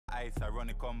ice, I run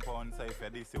the compound, so if you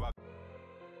this, you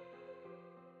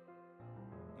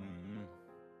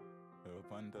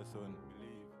Panta son,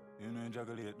 believe. You know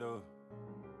juggle it though.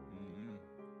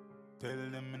 Tell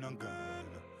them me no gun,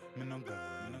 me no gun,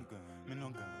 me no gun, me no gun, me no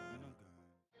gun.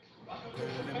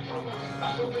 Tell them me no gun,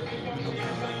 me no gun,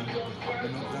 me no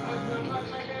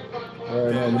gun.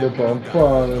 Right now, I'm from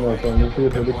far enough, and you see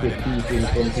the little people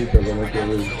from people gonna get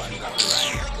ready.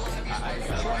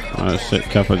 Oh shit,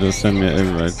 Kappa just sent me an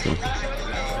invite too.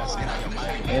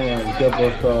 Man, Kappa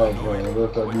stop, man.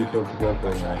 That's a beat up Kappa,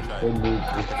 man. Send me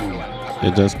the school. You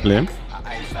just play him?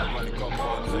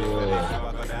 Yeah.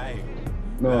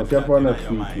 No, Kappa not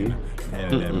speaking.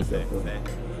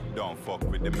 Don't fuck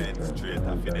with the meds, straight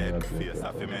off your dead. Face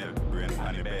off your milk, brains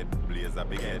on the bed. Blaze a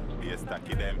big head, be a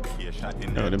stacky them. Key shot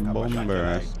in the bomber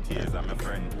ass. Tears on my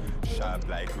friend. Sharp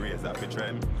like razor for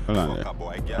trim. Hold on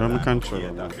there. I'm a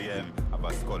controller. Have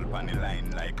a skull on the line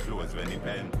like clothes when he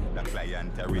pen. The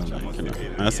client a rich and must be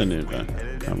built. That's a new guy.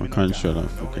 I'm a controller.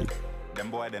 Okay. Them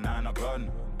boy they not no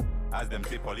gun. As them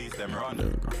see police them run. There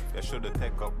we go. You should have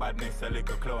take up badness a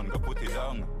little clown. Go put it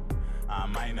down.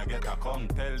 Mine a get a come,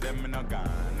 tell them me no gun,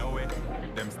 no way.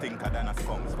 Them stinker than a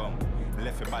skunk.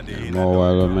 Left your body in more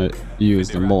while I use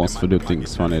the mouse for the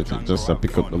things on it, just to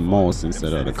pick up the mouse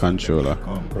instead of the controller.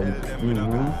 Come on,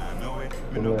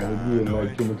 again,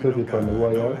 like you set it on the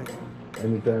wire,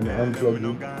 anytime I unplug it,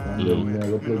 and then I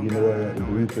go plug in the wire, it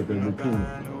reset everything.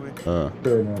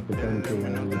 Turn off the controller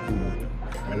and everything.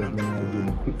 And then I do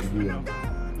the quick game.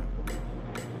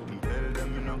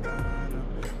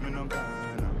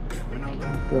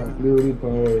 Yeah, play with it on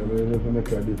wire, but it doesn't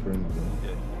make a difference.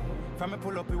 From me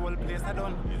pull up the whole place I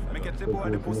done. Me get the boy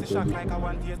the pussy shock like I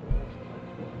want it.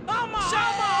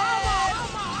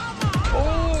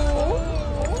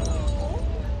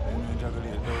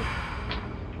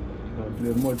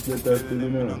 Play much better still, you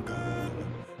know.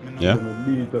 Yeah?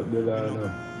 Beat up the line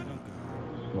now.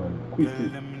 Man, quit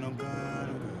it.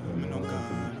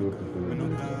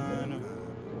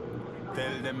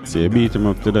 See, you beat him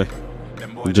up today.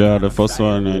 Draw the first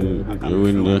one and you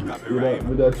win the...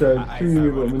 I tried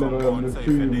streaming, but I never have the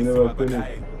stream, I never finish.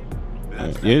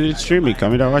 You did stream it,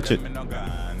 come here and watch it.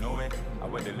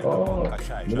 Oh, I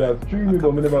stream it, but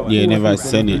I never... Yeah, you never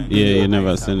send it. Yeah, you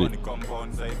never send it.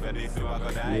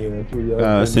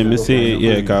 See me see it,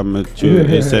 yeah, come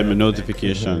you send me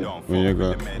notification when you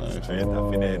go. That's right,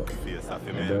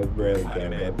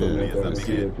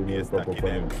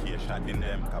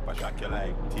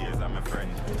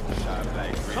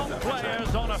 Top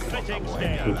players on a fitting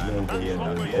stage.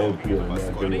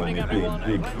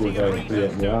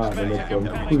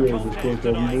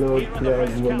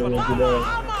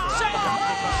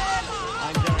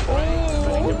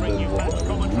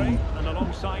 And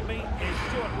alongside me is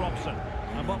Stuart Robson.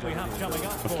 And what we have coming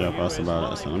up for you is the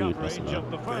coverage of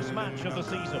the first match of the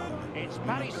season. It's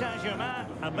Paris Saint-Germain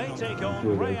and they take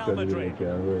on Real Madrid.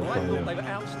 Well, I thought they were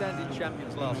outstanding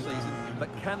champions last season, but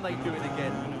can they do it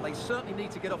again? They certainly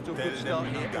need to get off to a good start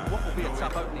here in what will be a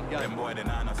tough opening game. And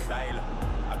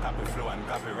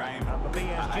the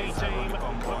PSG team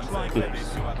looks like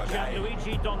this.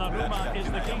 Gianluigi Donnarumma is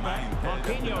the keeper.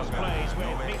 Marquinhos plays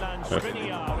with Milan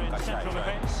Skriniar in central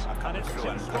defence. And it's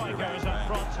two strikers up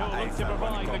front who look to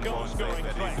provide the goal-scoring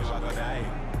threat.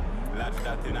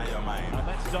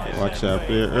 Watch out,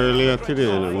 play earlier today,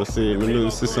 and I'm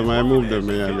see some I moved them.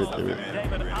 David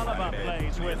Alaba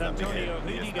plays with Antonio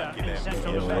Rudiger in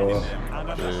central defence. And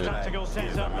in this tactical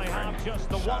setup, they have just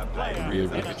the one player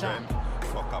in attack.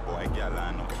 Fuck a boy, girl,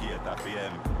 and no cater for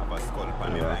him. Have a skull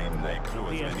on the line like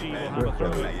clothes when he pen.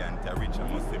 Client a rich and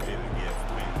must be Bill Gates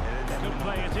twin. Good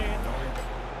play it in.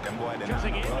 Them boy, they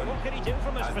Cutting in. What can he do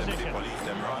from this position? Police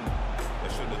them run. They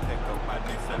should have taken up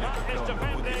badness and That is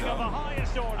defending of the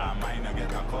highest order. Mine get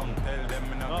a come, tell them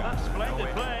no. Well, that's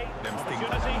splendid play.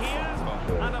 Opportunity here.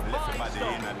 And a fine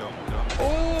stop.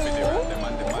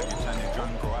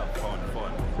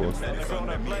 The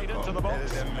corner played into the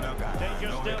box.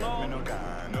 Danger still on.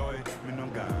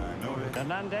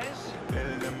 Hernandez.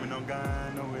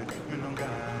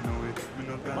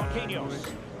 Marquinhos.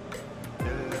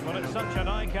 Well, it's such an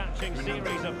eye-catching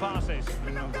series of passes.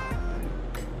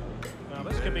 Now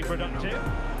this could be productive.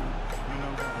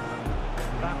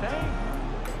 Mbappe.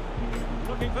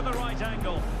 Looking for the right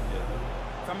angle.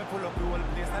 And a goal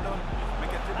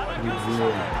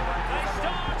shot.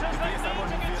 They start as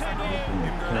they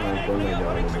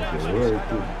need to continue.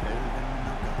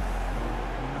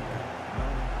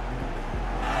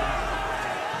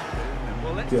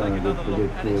 Well, let's take another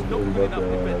look, and it's not good enough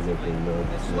defensively.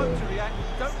 They're slow to react,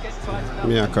 don't get tight enough.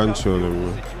 Me, I control them.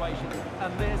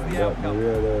 And there's the outcome.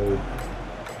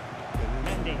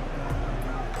 Mendy.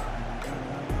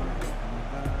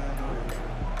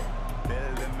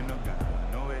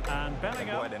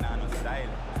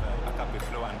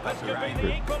 This could be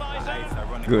the equaliser.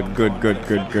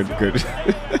 Good.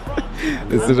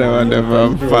 This is the one that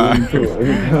from far.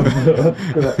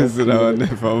 This is the one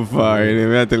that from far. You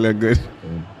have to look good.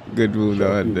 Good move that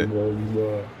one there.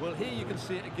 Well, here you can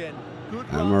see it again. Good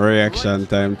And run, my reaction great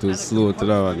time speed, too and a slow to that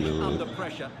composed one. finish under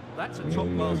pressure. That's a Yeah,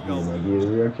 top-class goal. the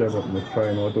reaction of my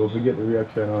trying out to forget the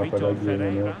reaction after Vitor that game,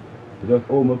 you know. Ferreira. Just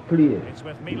how I play. It's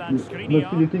with Milan I see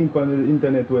Skriniar. the thing on the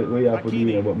internet where you have to do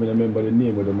Hakimi. it, but I remember the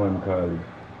name of the man called.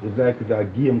 It's like it's a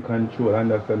game control,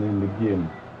 understanding the game.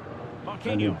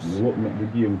 And it's Marquinhos. what make the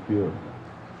game feel.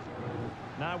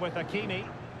 Now with Hakimi.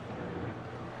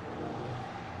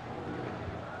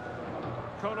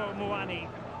 Kolo Muani.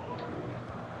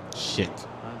 Shit.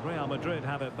 And Real Madrid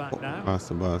have it back now.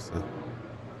 Barca.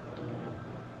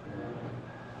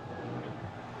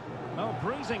 Oh,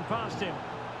 breezing past him.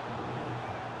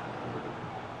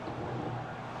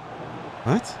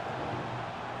 What?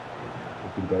 I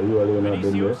think you alone have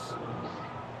been there. Vinicius.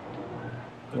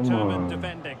 Come Determined on.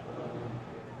 defending.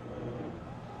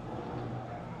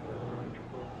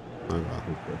 I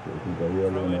think you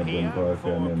alone Throw it have been here past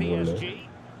for and then roll there. PSG.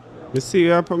 I see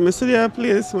your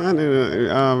place, man.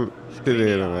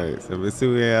 Today, right? So I see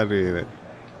where you are doing it.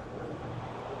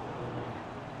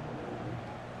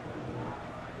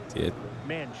 Yeah.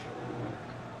 Minge.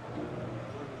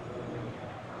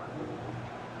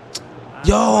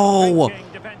 Yo!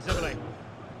 Thinking defensively.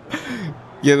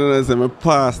 You know, so I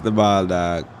pass the ball,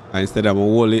 dog. And instead of I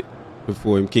hold it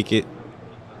before him kick it,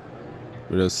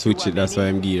 we just switch it. That's why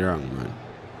I'm getting wrong, man.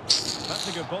 That's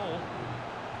a good ball.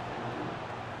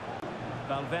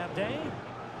 Valverde.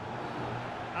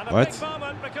 And a What? big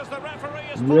moment because the referee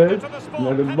is Yes, pointed to the spot.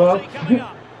 not the Penalty box. coming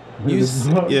up. You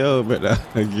yo, better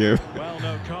give. Well,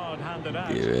 no card handed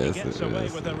out. Yes, He gets away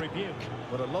yes. with a rebuke.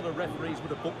 But a lot of referees would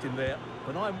have booked him there.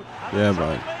 But I'm... And Yeah, a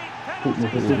man. timely Put me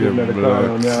penalty put it in the Give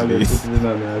corner on me blood, and then please. put it in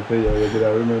on me and say, yeah, you could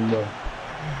have remember.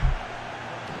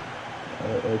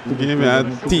 Give me a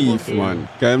thief, man.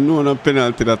 Because I know no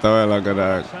penalty that a while ago,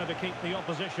 dog. That's how to keep the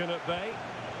opposition at bay.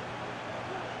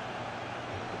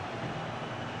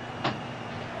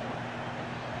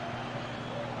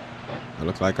 It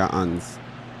looks like a hands.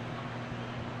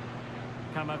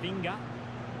 Camavinga.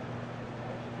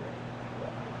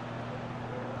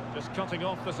 Just cutting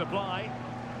off the supply.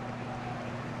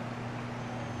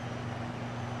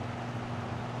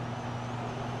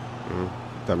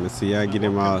 Time I see I give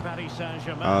them all Paris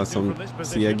Saint-Germain do some. from this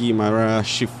See I position. give my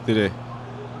shift today.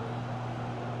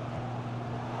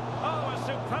 Oh, a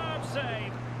superb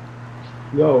save.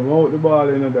 Yo, I'm out the ball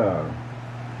in the dog.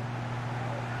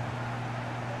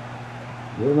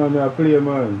 You know me, I play,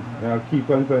 man. I keep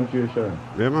concentration.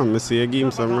 Yeah, man, I see I give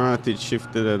him some ratted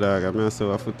shift today, dog. I mean, I say,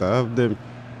 what foot I have them.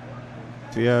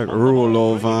 See I roll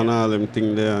over and all them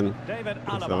thing there. And David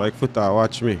so Alaba. like foot I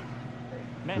watch me.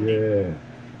 Mendy. Yeah.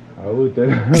 I would tell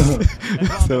you.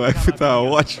 So like foot I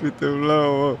watch with them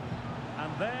low.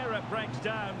 And there it breaks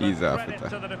down. but He's off credit with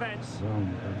to the defence.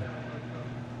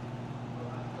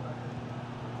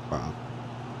 Wow.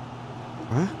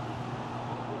 Huh?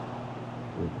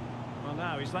 Well,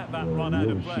 now he's let that run out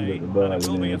of You play. shoot at the ball And and it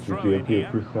will be then a if throw you in play here.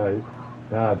 precise,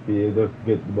 that you just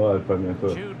get the ball from you.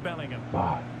 So, Jude Bellingham.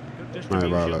 ball. Good My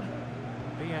ball. distribution.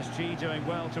 PSG doing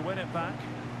well to win it back.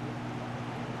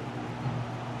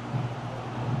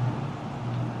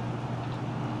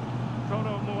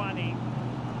 Kolo Muani.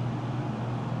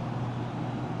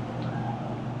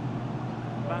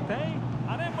 Mbappe.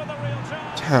 And in with a real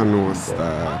chance. Cano Oh, star.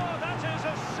 that is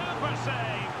a super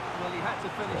save. Well, he had to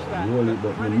finish that. Roll it,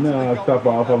 but Credit me to the nah stop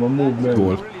off of my movement.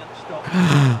 Goal. Brilliant stop.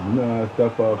 Nah,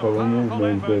 stop off of my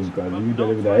movement then, because you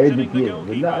tell me that educate.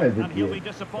 But not And he'll be educate.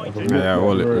 disappointed. Yeah,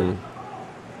 hold it.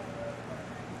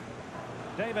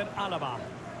 David Alaba.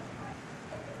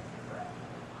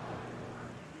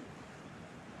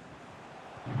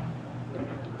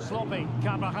 Sloppy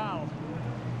Carvajal.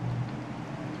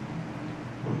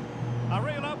 A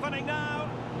real opening now.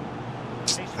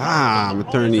 He's Ah, I'm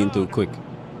on turning his too own. quick.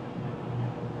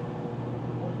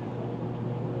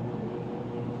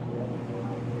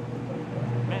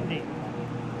 Mendy.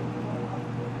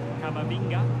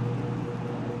 Camavinga.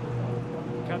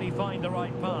 Can he find the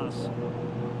right pass?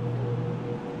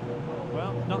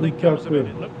 Well, nothing Good comes of it.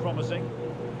 tackle. It looked promising.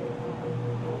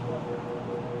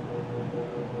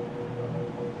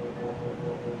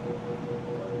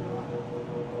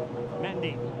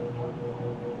 Mendy.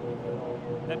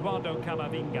 Eduardo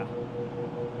Camavinga.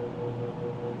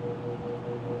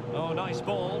 Oh, nice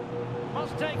ball.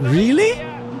 Must take the Really? lead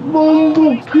here.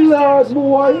 Bumbo cloud,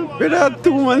 boy. Without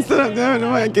 2 months left, they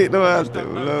might get the last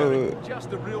time.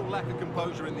 Just a real lack of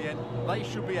composure in the end. They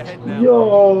should be ahead now.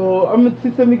 Yo, I'm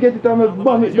gonna see me get it and I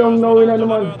bomb it down now and the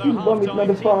man still bomb it in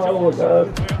the forward. We're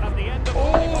at the end of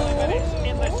 45 minutes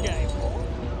in this game.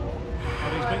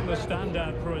 Well, he's been the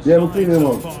standout for his Yeah, side we'll clean him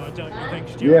so up. far, don't you think,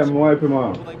 Stuart? Yeah, I'm wipe him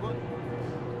out.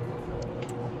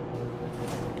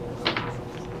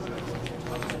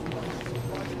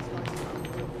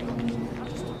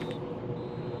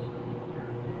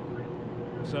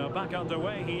 So back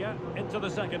underway here into the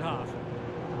second half.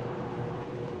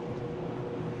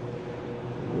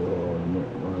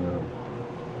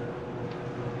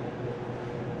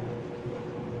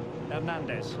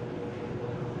 Hernandez.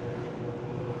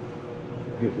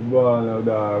 Get the ball now,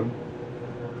 dog.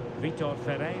 Vitor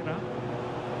Ferreira.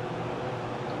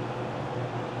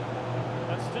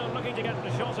 And still looking to get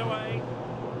the shot away.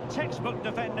 Textbook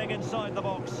defending inside the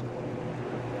box.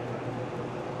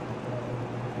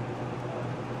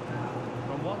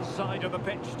 From one side of the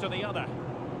pitch to the other.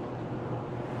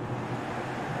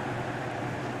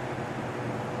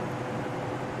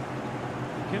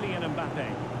 Kylian Mbappe.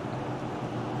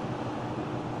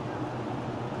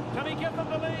 Can he give them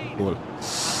the lead? Goal.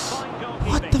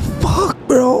 What the fuck,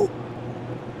 bro?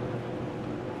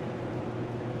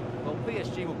 Well,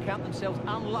 PSG will count themselves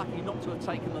unlucky not to have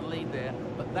taken the lead there,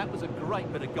 but that was a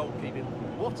great bit of goalkeeping.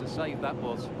 What a save that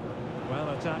was. Well,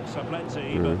 attacks are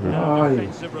plenty, but now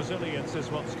defensive resilience is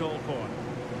what's called for.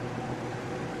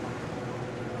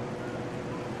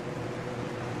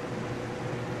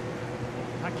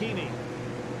 Hakimi.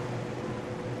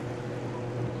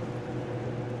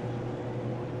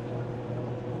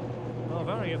 Well,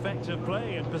 very effective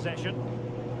play in possession.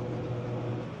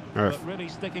 But really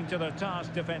sticking to their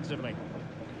task defensively.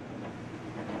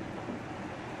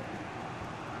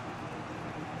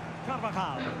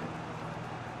 Carvajal.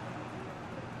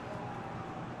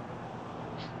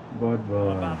 Bad A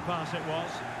ball. bad pass it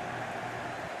was.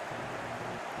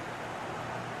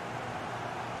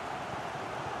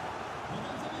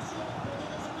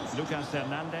 Lucas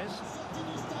Hernandez.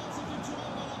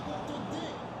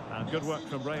 And good work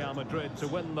from Real Madrid to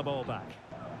win the ball back.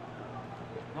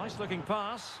 Nice looking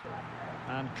pass.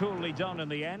 And coolly done in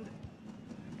the end.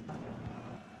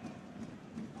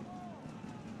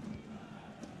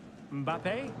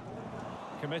 Mbappe.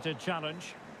 Committed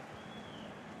challenge.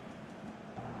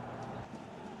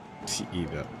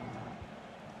 Either.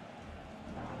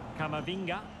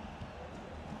 Camavinga.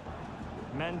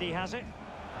 Mendy has it.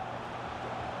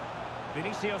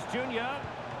 Vinicius Junior.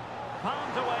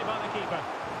 Palmed away by the keeper.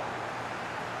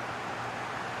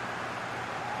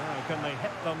 Oh, can they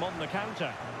hit them on the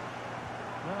counter?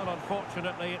 Well,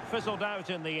 unfortunately, it fizzled out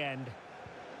in the end.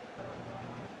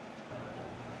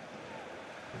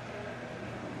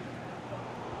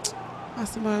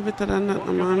 That's about better than that, What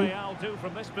can man. Real do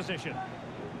from this position?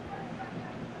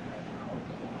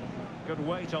 Good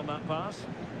weight on that pass.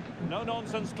 No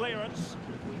nonsense clearance.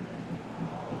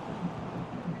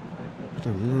 I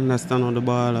don't understand how the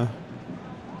ball.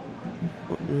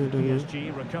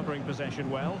 PSG recovering possession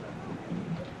well.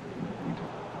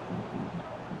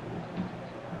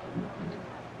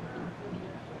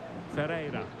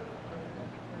 Ferreira.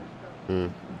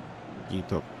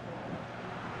 Eat up.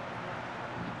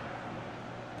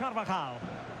 Carvajal.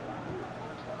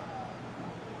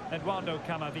 Eduardo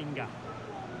Camavinga.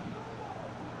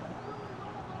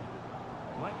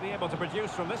 Might be able to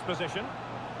produce from this position.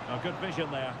 A good vision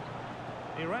there.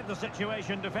 He read the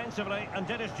situation defensively and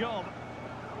did his job.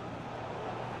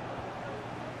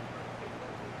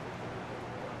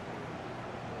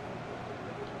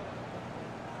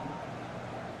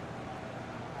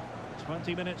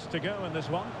 "20 minutes to go in this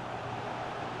one.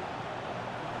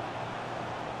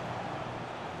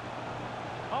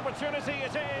 Opportunity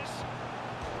it is.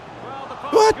 Well, the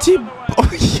pass What got he... in the way.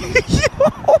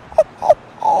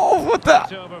 Oh, what that?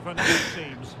 It's over for next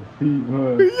teams. Feet,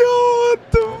 man. Yo,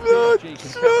 what the PSG can count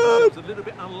fuck? themselves a little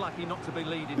bit unlucky not to be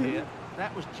leading here.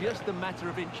 That was just a matter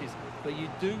of inches, but you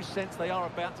do sense they are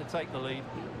about to take the lead.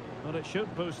 Well, it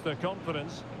should boost their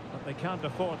confidence, but they can't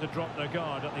afford to drop their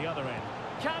guard at the other end.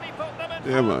 Can he put them in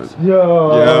Yeah, man. front? Yo.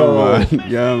 Yeah, man.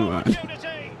 Yeah, man.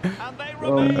 Opportunity, and they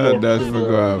remain. That's for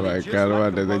God, man. Can't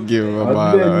want to give him a I'm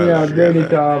ball. dead, yeah, I'm dead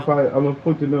it off. I'm a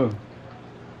foot now.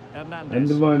 And the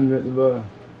Hernandez. man with the ball.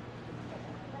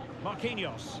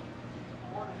 Marquinhos.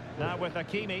 Now with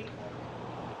Hakimi.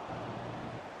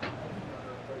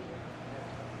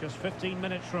 Just 15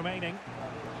 minutes remaining.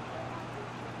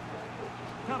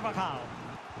 Carvajal.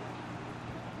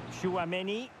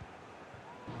 Chouameni.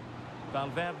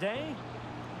 Valverde.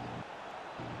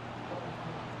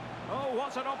 Oh,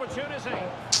 what an opportunity.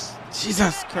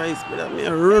 Jesus Christ, but I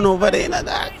mean, run over there in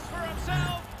that.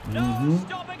 No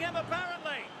stopping him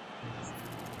apparently.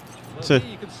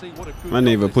 Man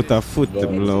never put a foot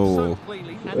in low.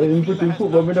 He put his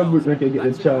foot, but I don't get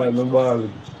the child and ball.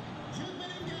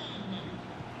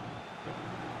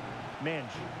 Minge.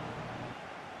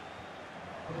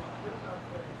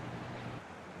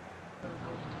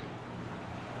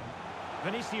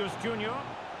 Vinicius Junior.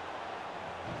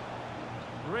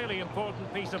 Really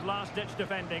important piece of last-ditch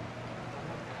defending.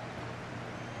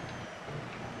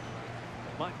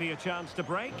 Might be a chance to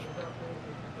break.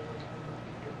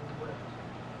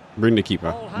 Bring the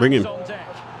keeper. Bring him.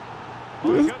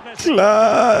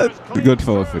 Class. Good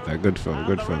foul, Foota. Good foul.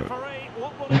 Good foul.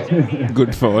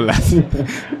 Good foul, lads.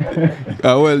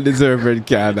 A well-deserved red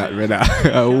card, that, brother.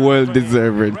 A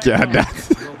well-deserved red card,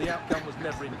 that. Well, the outcome was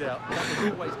never in doubt. That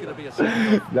was always going to be a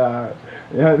send-off. Nah.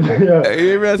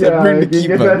 Bring the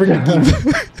keeper. Bring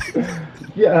the keeper.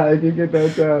 Yeah, I can get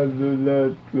that chance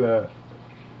to that.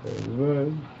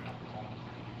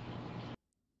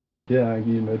 Yeah, I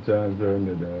give him a chance to earn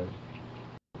that.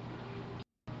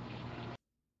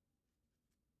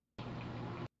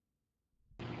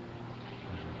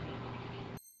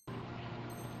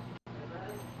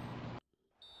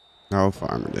 How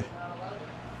far am I?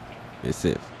 It's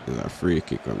safe. It's a free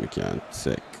kick and we can't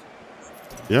take.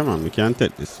 Yeah, man, we can't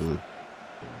take this one.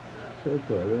 Shut up,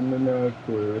 let me know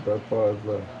with a pass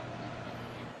back.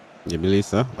 You believe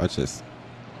so? Watch this.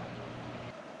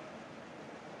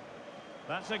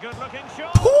 That's a good-looking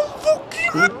shot.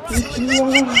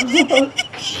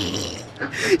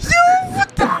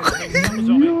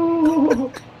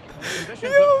 Conditions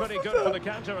look pretty good for the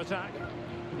counter-attack.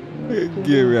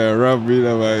 Give me a rub, you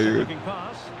know, my youth. Looking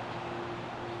pass.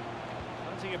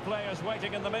 Plenty of players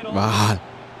waiting in the middle. Man.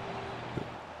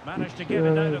 Managed to get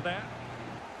it out of there.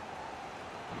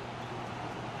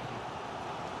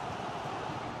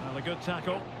 Well, a good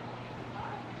tackle.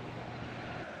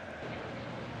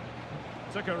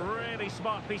 Took a really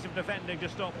smart piece of defending to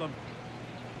stop them.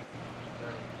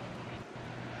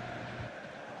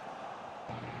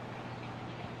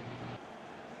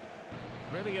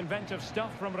 Really inventive stuff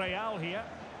from Real here.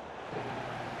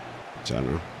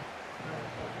 Channel.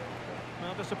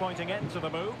 Well, disappointing end to the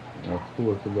move. Of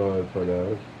course, about for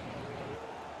that.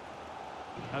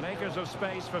 And acres of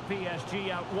space for PSG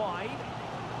out wide.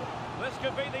 This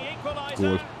could be the equaliser.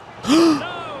 Goal.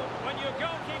 No, when your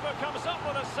goalkeeper comes up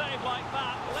with a save like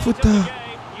that, late in the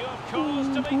game, you have cause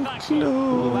to be thankful.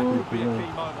 Well, that could be a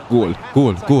key moment. Goal, They have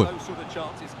goal, to take goal. those sort of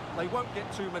chances. They won't get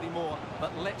too many more,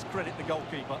 but let's credit the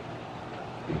goalkeeper.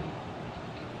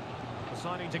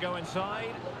 Deciding to go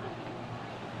inside.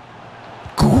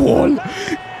 Goal.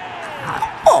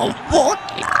 Oh, what?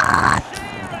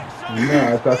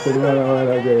 Nah, that's the one I want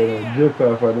to get. Just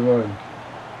off of the one.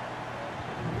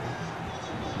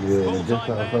 Yeah, just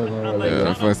off of the one.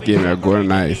 Yeah, first game, I go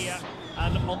nice.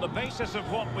 And on the basis of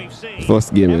what we've seen,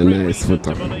 First game, every nice reason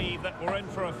Foota. to believe that we're in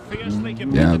for a fiercely Yeah,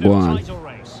 competitive go on. title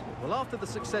race. Well, after the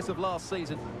success of last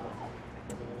season,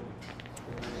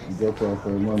 Just off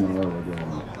of the one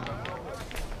again.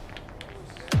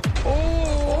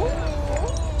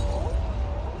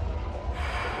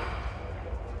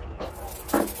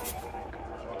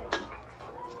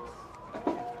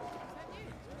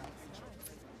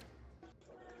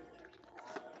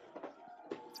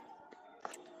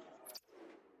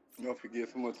 Don't forget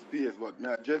so much space, but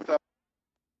now just how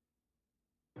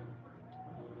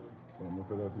I'm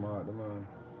for that smart, man.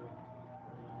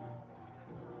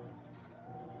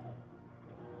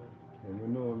 And you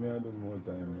know me, I do more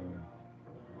time, man.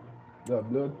 The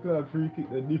blood clot free kick,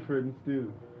 the different still.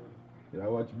 Yeah, I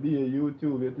watch BA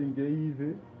YouTube, you think it's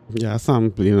easy? Yeah,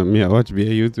 sample, you know, me, I watch via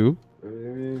YouTube. I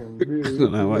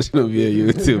watch no via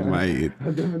YouTube, my youth.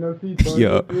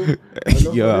 Yo,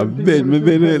 yo, me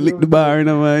lick the bar in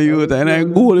my youth, and I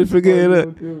goal it forget it.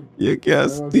 You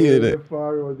can't stay there. But I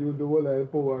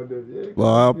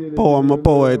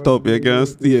power it up, you can't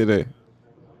stay there.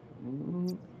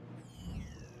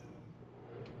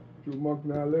 You must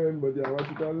not learn, but you watch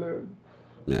it and learn.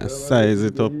 Yeah, size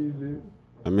it up. I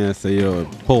mean, I say, yo,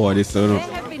 power this one There up.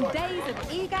 have been days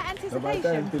of eager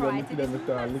anticipation prior to this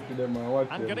moment.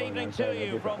 And good evening to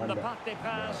you from the Parc des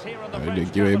Princes here on the They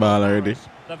French give a ball already.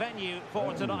 the venue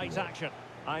for tonight's action.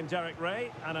 I'm Derek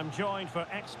Ray, and I'm joined for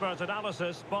expert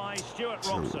analysis by Stuart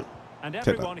Robson. And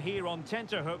everyone here on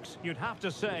tenterhooks, you'd have to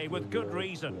say with good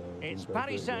reason. It's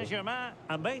Paris Saint-Germain,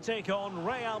 and they take on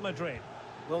Real Madrid.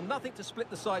 well, nothing to split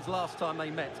the sides last time they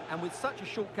met, and with such a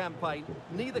short campaign,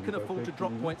 neither can afford to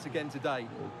drop points again today.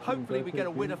 Hopefully we get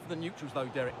a winner for the neutrals though,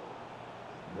 Derek.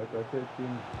 Like I said,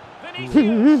 things.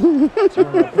 Vinicius!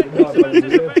 Terrific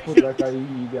anticipation. Like a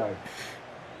guy.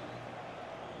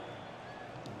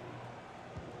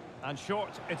 And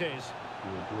short it is.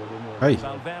 Hey.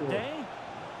 Valverde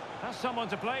has someone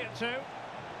to play it to.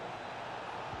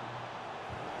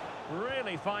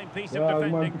 Really fine piece of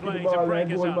defending play to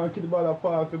break us up.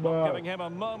 Not giving him a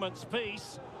moment's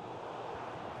peace.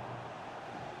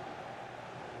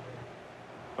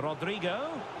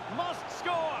 Rodrigo must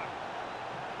score.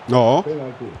 No.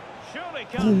 Surely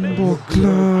can't miss.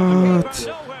 Bumbleclot.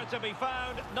 Nowhere to be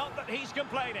found. Not that he's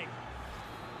complaining.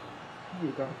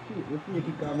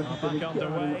 Back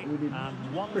underway,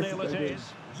 and 1-0 it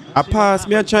is. I pass,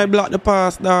 me I try block the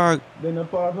pass, dog. Then I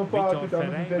pass it,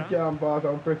 and if they can't pass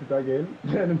and press it again,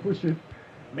 then push it.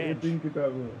 I think it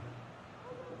up.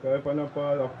 Because if I don't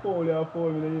pass a foul, then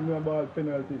give me a ball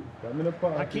penalty. I'm going to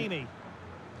pass Hakimi.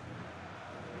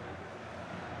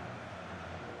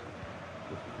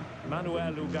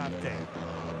 Manuel Ugarte.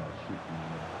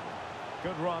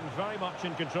 Good run, very much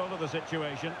in control of the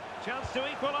situation. Chance to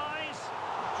equalise.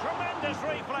 Tremendous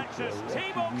reflexes.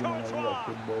 Thibaut Courtois.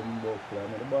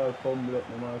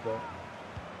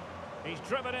 He's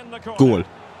driven in the corner. Goal.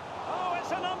 Oh,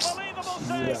 it's an unbelievable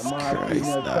save.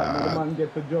 The man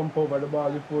gets to jump over the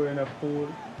ball before in a foul.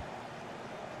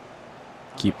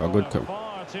 Keeper, good come.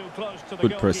 Far too close to the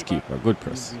Good press, goalkeeper. keeper. Good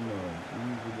press.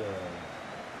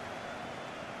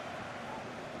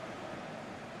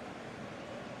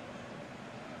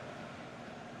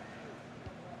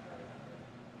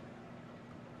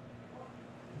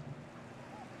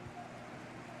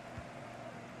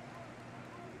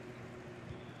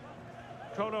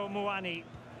 Kolo Muani.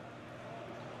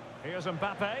 Here's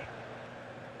Mbappe.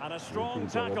 And a strong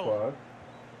tackle.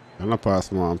 And I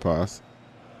pass, man, pass.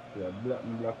 Yeah,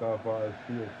 black off our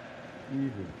face.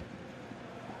 Easy.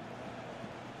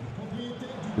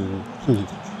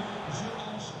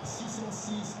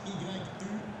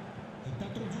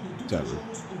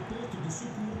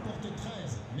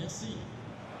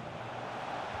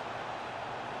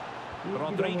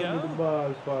 Rodrigo.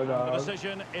 The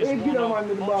decision is Hey, give him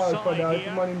the ball for offside that. here.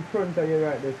 The man in front of you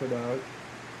right there for that.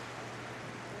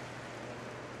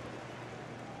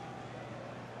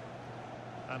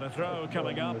 And a throw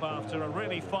coming up after a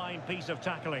really fine piece of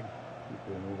tackling.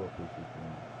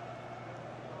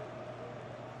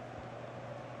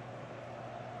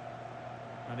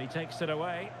 And he takes it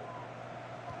away.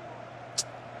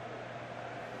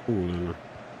 Ooh,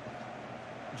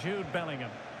 Jude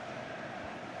Bellingham.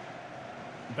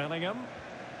 Bellingham.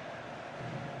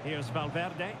 Here's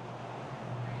Valverde.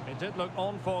 It did look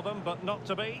on for them, but not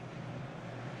to be.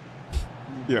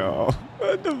 yo,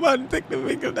 the man take the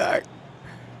finger back.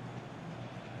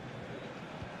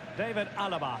 David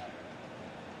Alaba.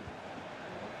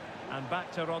 And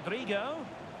back to Rodrigo.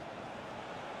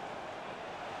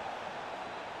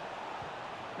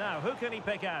 Now, who can he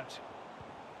pick out?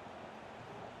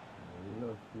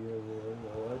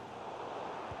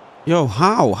 Yo,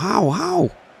 how?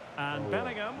 And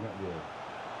Bellingham.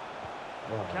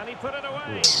 Can he put it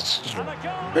away? And a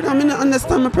goal. But I mean, I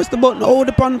understand. I press the button, hold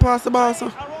the pan, pass the ball, so.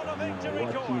 Are on a victory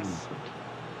course.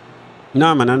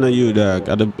 Nah, man, I know you, dog.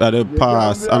 I the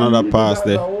pass, another pass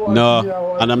there.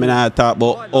 No, and I mean, I thought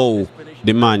about, oh,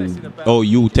 the man, oh,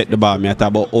 you take the ball. Me, I thought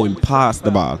about, oh, him pass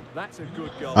the ball. That's a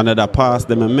good goal. Another pass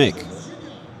them and make.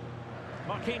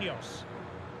 Marquinhos.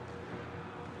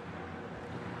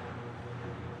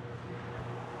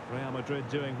 Real Madrid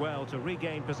doing well to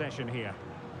regain possession here.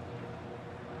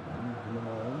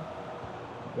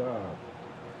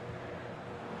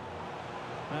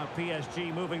 Now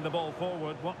PSG moving the ball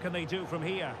forward. What can they do from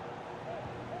here?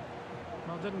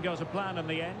 Well, didn't go to plan in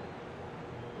the end.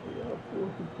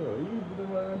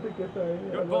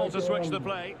 Good ball to switch the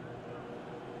play.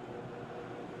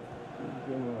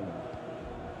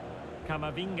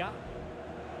 Camavinga.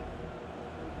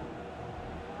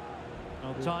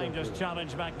 Well, time just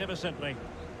challenged magnificently.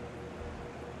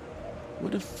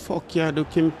 What the fuck you do,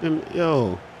 Kim?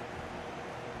 Yo.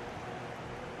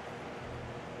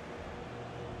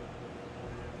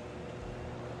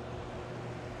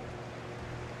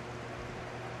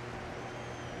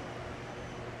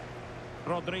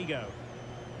 Rodrigo.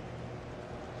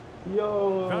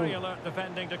 Yo. Very alert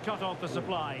defending to cut off the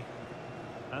supply.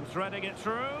 And threading it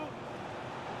through.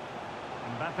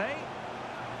 Mbappe.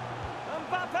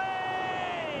 Mbappe!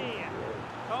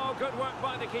 Oh, good work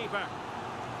by the keeper.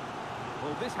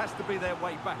 Well, this has to be their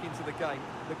way back into the game.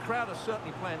 The crowd are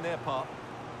certainly playing their part.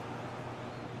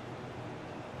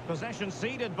 Possession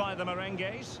ceded by the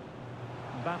Merengues.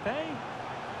 Mbappe.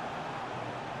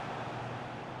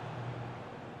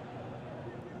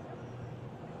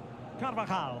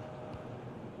 Carvajal.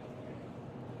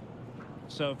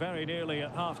 So very nearly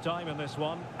at half-time in this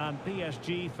one, and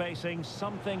PSG facing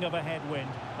something of a headwind.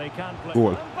 They can't play.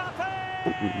 Goal.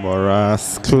 Mbappe!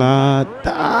 Boras Clad.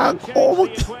 Oh,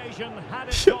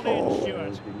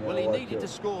 Well, he needed to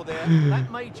score there.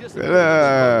 That may just have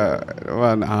been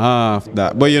 1/2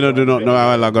 that. But you know, do not know how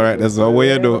I go right there. So what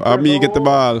you do? Me get the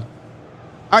ball.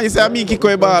 You say me kick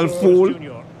away ball, fool.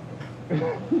 Yo,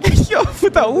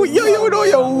 Foota, you know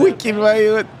you're wicked,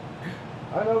 man.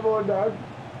 I know about that.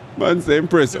 Man, say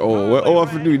impress. Oh, we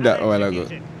have to do that a while ago.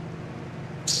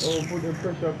 Oh, put the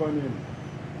pressure upon him.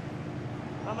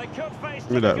 And they could face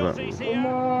Look at that, difficulties man. here. Come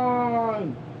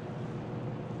on!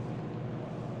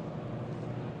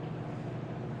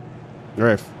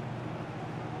 Ref.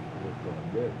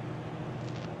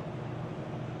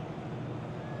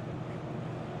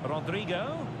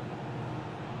 Rodrigo.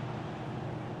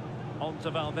 On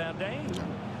to Valverde.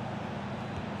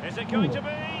 Is it going to be?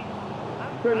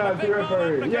 Penalty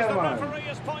referee. Yeah, the man. referee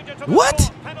has pointed to the What?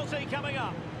 spot. Penalty coming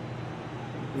up.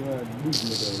 Yeah,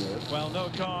 Well, no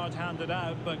card handed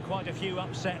out, but quite a few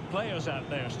upset players out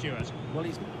there, Stuart. Well,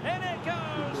 he's In it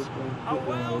goes! A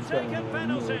well-taken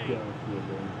penalty.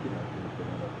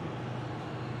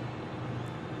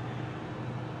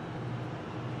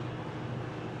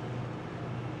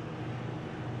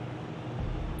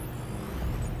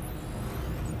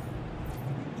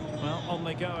 Well, on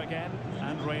they go again,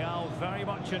 and Real very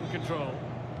much in control.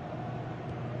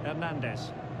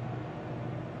 Hernandez.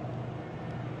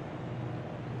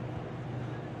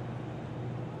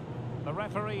 The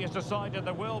referee has decided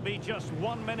there will be just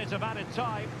 1 minute of added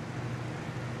time.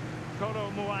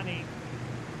 Kolo Muani.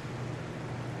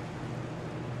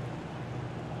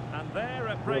 And there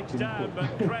it breaks down,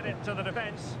 but credit to the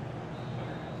defence.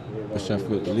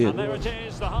 Sheffield And lead. there it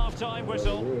is, the half-time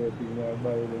whistle.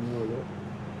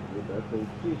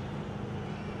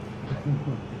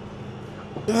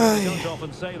 We don't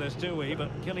often say this, do we? But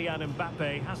Kylian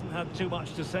Mbappe hasn't had too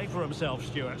much to say for himself,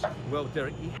 Stuart. well,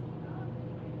 Derek.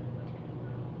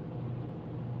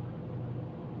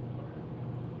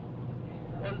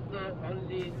 Also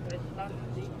only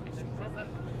responding to the problem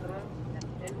from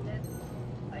attendance,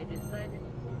 I decided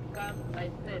to come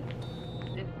myself,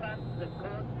 defend the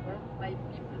cause of my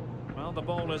people. Well, the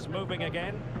ball is moving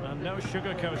again, and no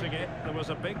sugarcoating it. There was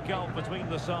a big gulf between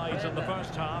the sides in the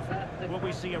first half. Will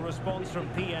we see a response from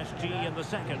PSG in the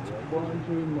second? Go on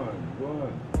to him, man. Go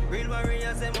on. Real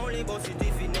warriors, them only boss it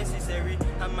if it necessary.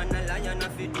 I'm an lion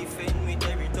if it defend with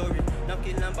territory. Now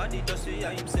kill nobody just see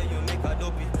him say you make a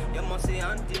dopey. You must say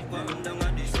until come down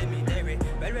at the cemetery.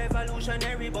 Well,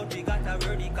 revolutionary, but we got a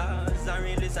worthy cause. I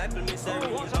really cycle me say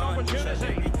real what an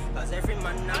opportunity. cause every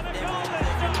man have And a them goal own, this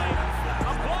every man time.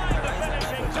 have Applying the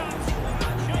finishing touch.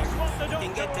 Just what the you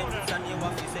can get doctor them ordered. and you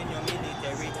have to send your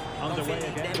military. Underway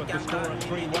again with the score at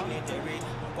 3-1.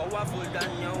 Powerful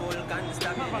than your whole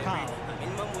constabulary.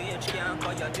 Minimum wage can't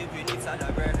buy your tip, you need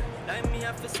salary. Like me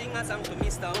have to sing a song to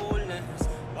Mr. Wholeness.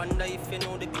 Wonder if you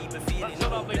know the people feeling That's a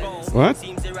lovely ball. hopeless. What?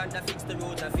 Seems they rather fix the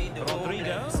roads and feed the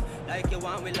Rodrigo. homeless. Like you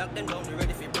want, we lock them down, we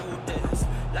ready for protest.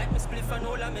 Like me spliff and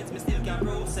all laments, me still can't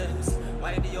process.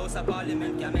 Why the House of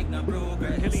Parliament can't make no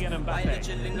progress? Kylian Mbappe. Why the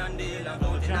children on the hill and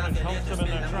counting challenge off the halts latest them in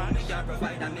their bill and tracks. money can't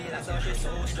provide a meal, that's how she's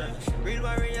so stressed. Real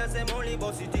warriors, them only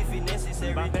boss it if it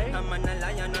necessary. Mbappe. I'm an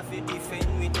lion if it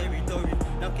defend with territory.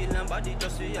 Now kill nobody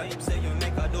just see him say you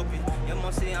make a dopey. You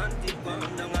must say until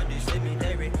come down at the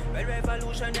cemetery. Well,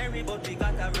 revolutionary, but we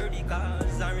got a worthy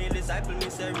cause. I real disciple, me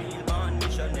say real born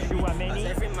missionary. Cause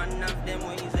every man have them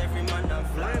ways, every man have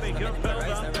flaws. Really good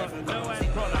build-up, but no end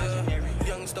product.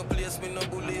 Youngster place me no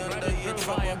bully under age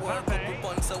from a war. Couple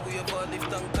pants away for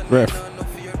lift and cannon. Ref. No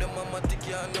fear them a matic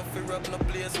ya, no fear up no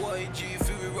place. YG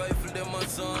if we rifle them a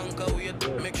song.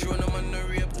 Wait, make sure no man no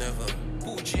rape never.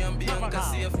 Poochie and Bianca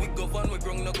safe. We govern, we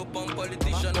grung no go pump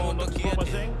politician That ball out looks of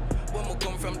promising. when we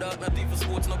come from dark, not even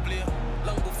sports no play.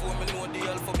 Long before me know the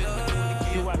alphabet, me know the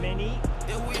key. Chouameni.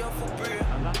 Yeah, we have for prayer.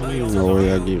 And that I don't know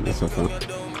where you give this a fun.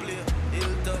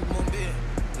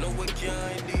 No, we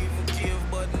can't even give,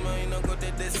 but mine I got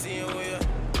the same way.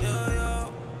 Yeah, yeah.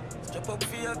 Strap up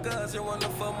for your cars, you wanna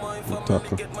for my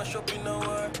family, get my shop in a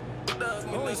war. Dog,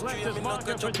 me no he's left street, his me no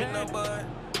marker catch up in a 10. bar.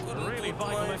 Couldn't Really put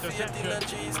vital my faith in a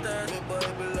interception. cheese stand. Me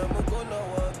Bible, I'm gonna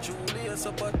walk through lace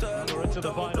up a tall We're into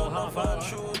the road, I'm final gonna half find hour.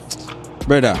 shoes.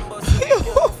 Brother.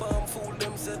 Fool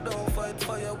them say don't fight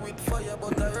fire with fire,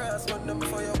 but I rise when them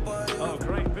fire by you. Oh,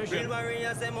 great Real vision.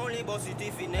 warriors, them only boss it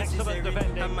if it Excellent necessary.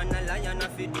 defending. I'm an lion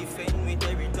if it defend with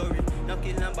territory. Now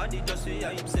kill nobody just see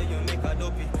him say you make a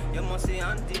dopey. You must say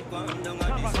until come down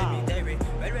at the cemetery.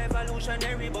 Well,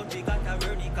 revolutionary, but we got a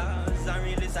worthy cause. I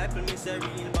real disciple, me say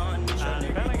real born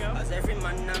missionary. Bellingham. Cause every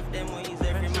man have them ways,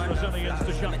 every man Brazilians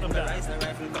to shut them down.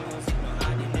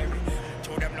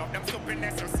 Show them love, them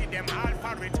stupidness, you see them all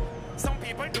for it. Some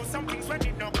people do some things when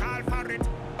it no call for it.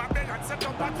 Babylon set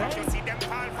up a trap, you see them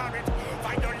fall for it.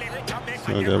 Violate Jamaica,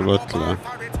 So the blood clot.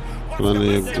 When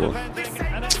you go.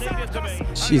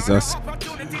 Jesus.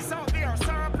 Opportunities out there,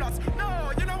 surplus.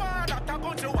 No, you know what? That I'm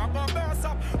going to have a burst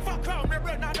up. Fuck out, me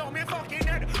brain, I know me fucking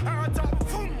head. Earth up,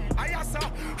 boom, I ass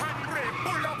up. Handbrake,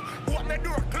 pull up. What me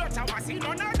do, clutch, I was see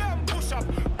none of them push up.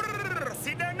 Brrr,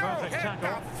 see them now, head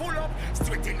down, full up.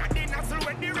 Straight in at the nozzle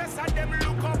when the rest of them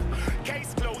look up.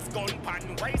 Case closed, gun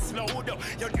pan, waist load.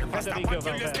 You never stop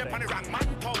until you step on the wrong man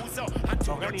toes. And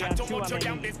to your chat too much, your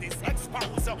damn business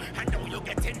expose. And now you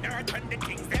get in there when the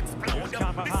things explode.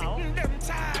 Listen them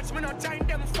charge, me not join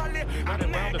them folly.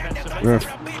 I'm mad at them for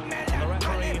a big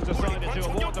melancholy. Decided to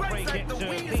award the free kick to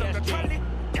PSG.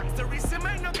 Gangsterism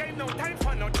ain't no game, no time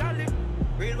for no jolly.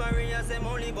 Real warriors, them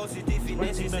only boss it if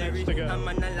necessary. I'm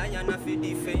an lion if you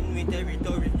defend with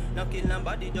territory. Now kill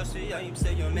nobody, just say I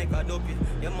say you make a dopey.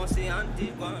 You must say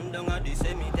anti-gun down at the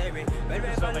cemetery. Well,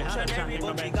 revolutionary,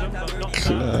 but we got a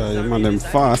birdie. You man them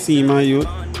fast, see my youth.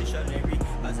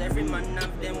 As every man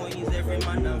have them ways, every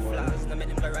man have flaws. Now make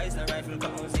them go rise the rifle,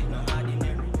 cause it no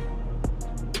ordinary.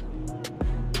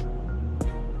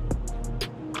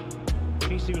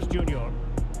 Vinicius Junior.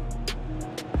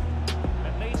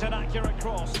 An accurate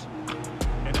cross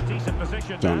in a decent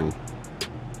position now.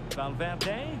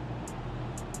 Valverde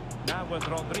now with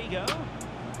Rodrigo.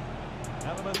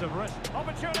 Element of risk.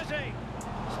 Opportunity.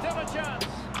 Still a chance.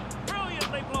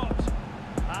 Brilliantly blocked.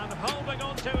 And holding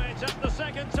on to it at the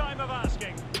second time of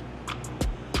asking.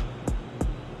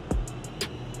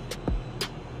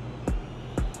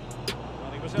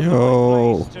 Well, he was in the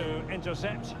right place to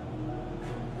intercept.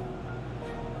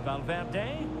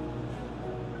 Valverde.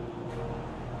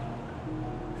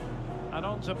 And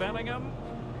on to Bellingham.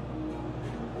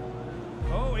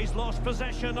 Oh, he's lost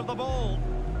possession of the ball.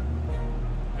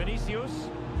 Vinicius.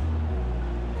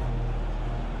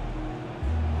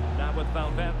 Now with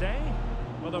Valverde.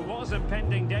 Well, there was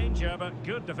impending danger, but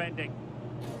good defending.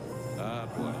 Ah,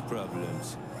 boy,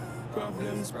 problems.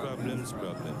 Problems, problems,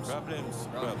 problems. Problems,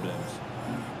 problems.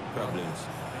 Problems.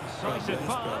 Incisive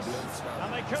pass.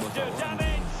 And they could do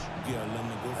damage.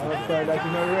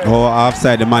 Oh,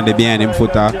 offside, the man behind him,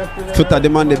 Foota. Foota, the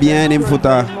man behind him,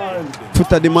 Foota.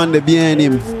 Foota, the man behind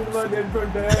him.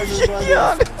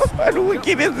 Yeah, man,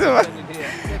 wickedness, man.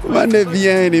 Man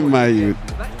behind him, my youth.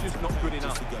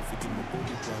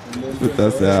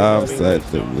 Foota say offside,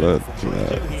 the blood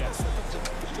clot.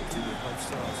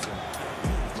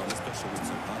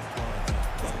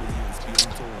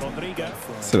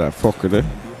 See that fucker there?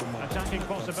 Attacking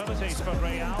possibilities for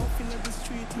Real.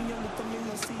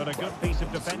 But a good piece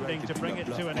of defending to bring it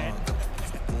to an end.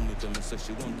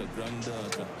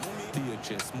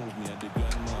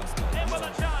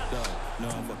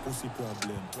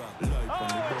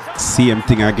 Same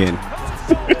thing again.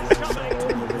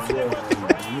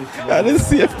 The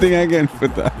same thing again for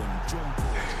that.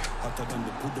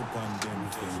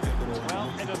 Well,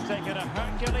 it has taken a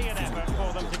Herculean effort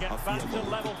for them to get back to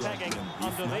level pegging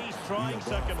under these trying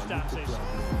circumstances.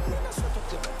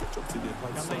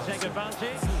 Can they take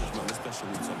advantage?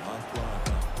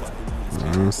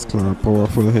 That's clear,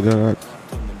 powerful header.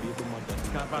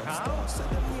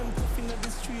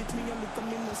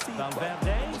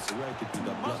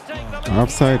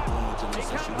 Offside.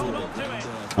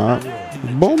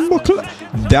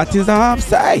 That is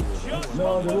offside.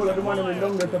 No, the whole of the man they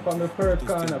don't get up on the first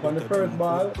corner, on the first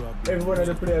ball. Every one of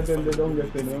the players then they don't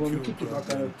get in. And when we kick it back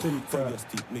and it's still first.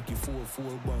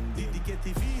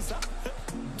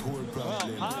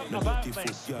 Well, about this,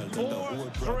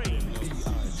 4-3.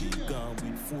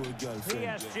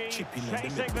 PSG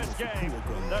chasing this game.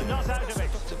 They're not out of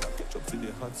it.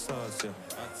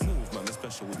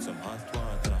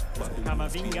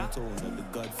 Camavinga.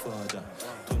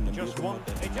 Just one.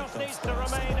 It just needs to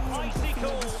remain icy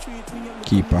cool.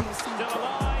 Keeper. Still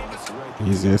alive.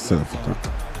 Easy yourself. Well,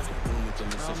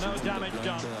 no damage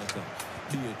done.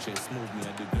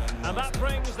 And that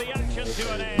brings the action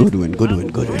to an end. Good win, good win,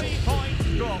 good win. 3 points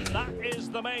drop. That is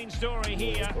the main story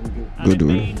here. And Good it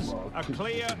win. means a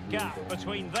clear gap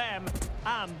between them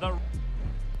and the...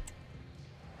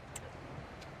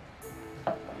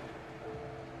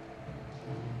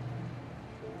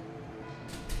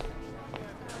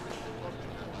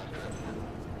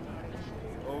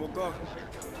 Oh, go.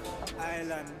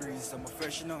 Island breeze, I'm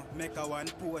fresh, you know. Make a one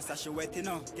post, I should wet, you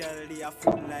know. Girl, they are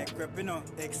full like crap, you know.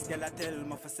 Ex-girl, I tell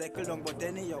me for cycle down, but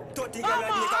anyhow. 30 girl,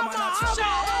 I come on a chop.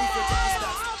 If you take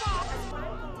it,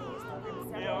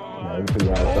 Yeah, we feel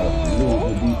like that.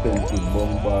 Lose the defense with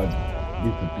bombard.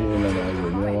 discipline and all. You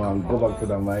know, and go back to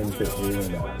the mindset, you know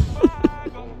that.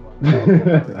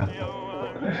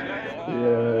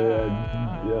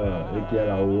 Yeah, you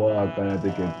can't walk and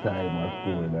take your time or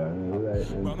school. Like,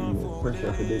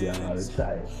 pressure for the day all the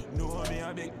time.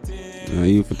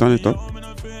 You for turn it up? I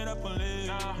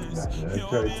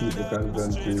try to keep the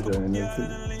concentration and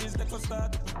everything.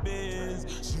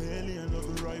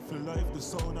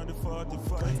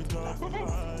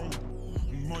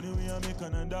 Money we are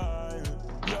making and die.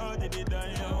 Yo, did it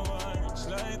die?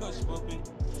 Like us puppy.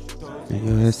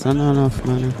 It's not enough,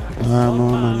 man.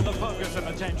 More, man. The focus of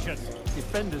attention.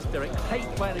 Defenders, Derek,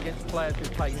 hate playing against players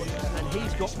with pace, and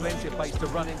he's got plenty of pace to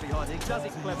run in behind. He does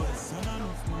it cleverly.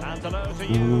 And hello to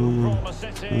you from a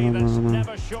city that's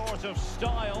never short of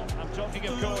style. I'm talking,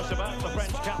 of course, about the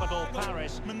French capital,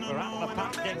 Paris. We're at the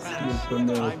Parc des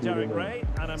Princes. I'm Derek Ray,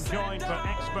 and I'm joined for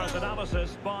expert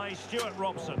analysis by Stuart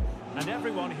Robson. And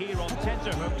everyone here on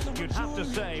tenterhooks, you'd have to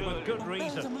say, with good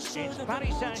reason. It's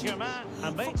Paris Saint-Germain,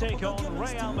 and they take on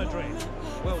Real Madrid.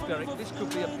 Well, Derek, this could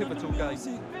be a pivotal game.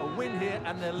 A win here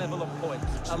and their level of points.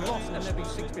 A loss and they'll be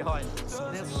 6 behind.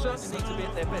 They'll certainly need to be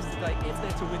at their best today if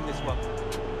they're to win this one.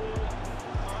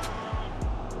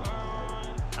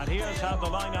 And here's how the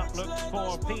lineup looks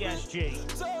for PSG.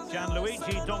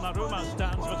 Gianluigi Donnarumma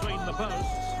stands between the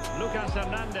posts. Lucas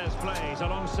Hernandez plays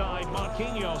alongside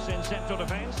Marquinhos in central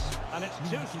defence. And it's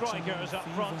two strikers up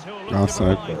front who will look to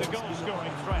provide the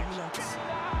goal-scoring threat.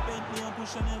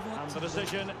 And the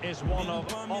decision is one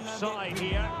of offside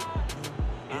here.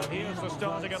 And here's the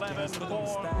starting 11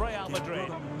 for Real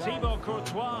Madrid. Thibaut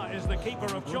Courtois is the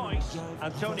keeper of choice.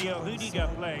 Antonio Rudiger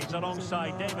plays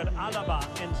alongside David Alaba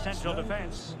in central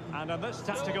defence. And in this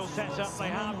tactical setup, they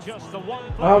have just the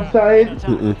one player. Offside?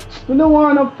 We don't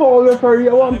want to foul referee.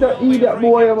 I want to eat that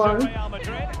boy, man. Real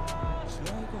Madrid.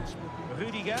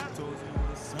 Rudiger.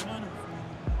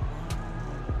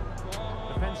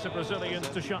 Defensive Brazilians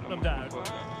to shut them down.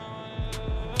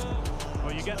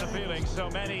 Well, you get the feeling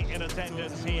so many in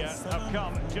attendance here have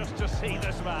come just to see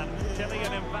this man,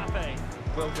 Kylian Mbappe.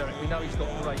 Well, Derek, we know he's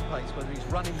got great pace, whether he's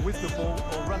running with the ball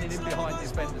or running in behind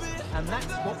defenders. And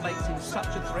that's what makes him such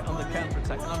a threat on the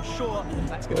counter-attack. And I'm sure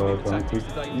that's going to be the tactics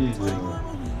today.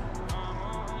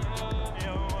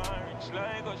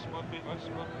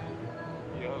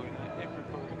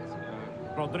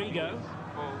 Rodrigo.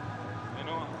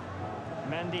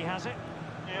 Mendy has it.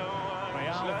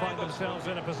 Real find themselves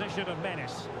in a position of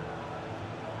menace.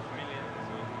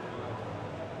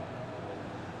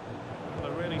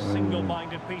 A really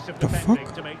single-minded piece of defending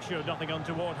to make sure nothing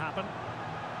untoward happened.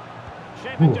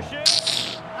 Shaping to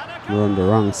shoot. We're on the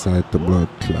wrong side, the blood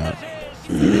clot.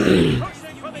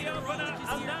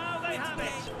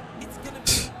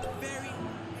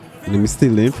 Let me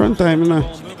still in front time, you know.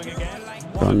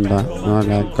 Thunder, no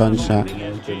like gunshot.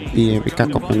 Baby,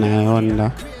 cock up in eye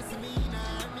under.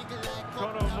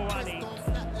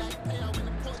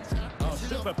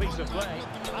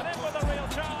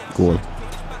 Goal.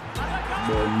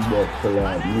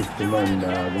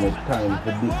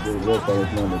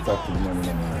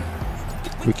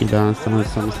 Quicky dance and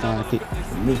some start it.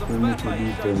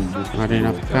 Not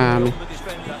enough calm.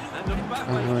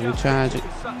 I'm going to charge it.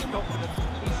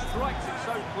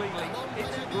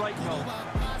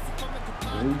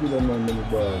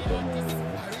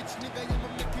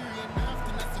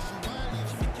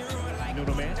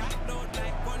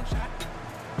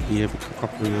 Yeah, pick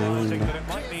up on it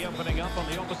might be opening up on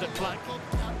the opposite flank.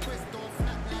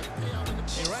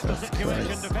 He read the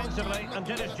situation defensively and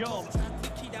did his job.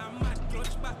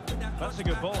 That's a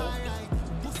good ball.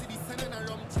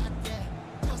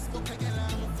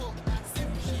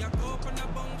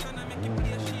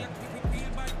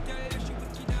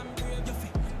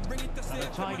 And a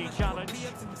tidy challenge.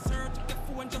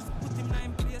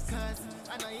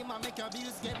 I know you might make your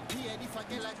bills get paid. If I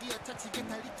get a deal, touch you get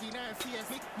a lick in her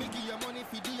face. Make your money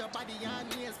if you do your body and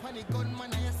nails. Panic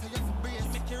gunman, I say you have to brace.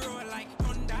 Make you roll like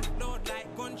Honda, load like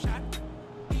gunshot.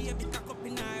 Be a bit up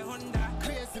in my Honda.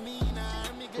 Crazy me now,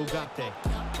 Ugarte.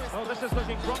 Oh, this is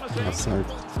looking promising. That's right.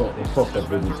 Fuck up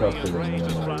with the tackle, man.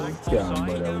 Can't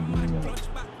bother with me, man.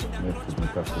 Next to the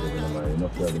tackle, man.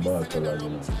 Enough for the ball for that, you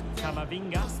know.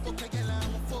 Camavinga.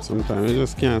 Sometimes you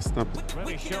just can't stop it.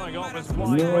 Really showing off his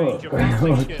wide range of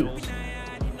passing skills.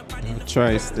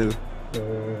 Try still.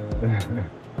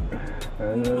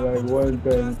 And like one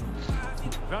time.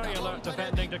 Very alert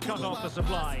defending to cut off the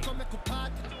supply.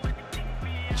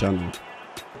 Channel.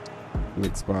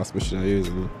 Next pass we should have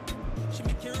used it.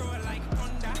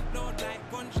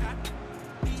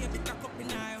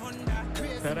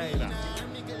 Pereira.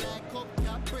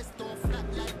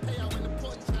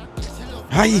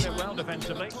 Hi. Well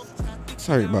defensively.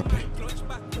 Sorry, Mbappe.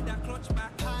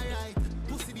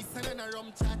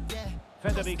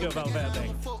 Federico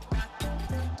Valverde.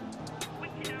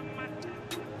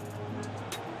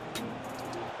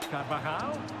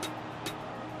 Carvajal.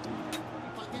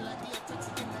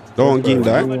 Don't give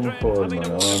that. I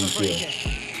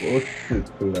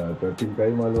think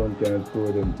I'm alone can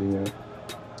score them things.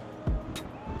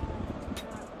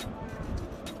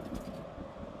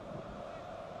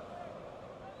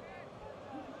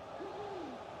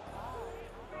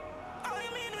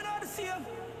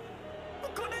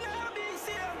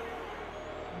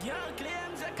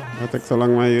 That takes so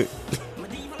long, man.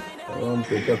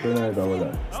 Pick up tonight,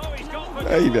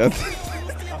 Hey, that.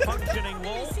 A functioning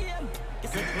wall.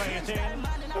 Could play it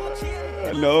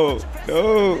in. No.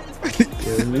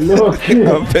 Look,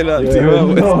 I'm penalty.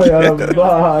 you're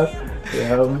bad.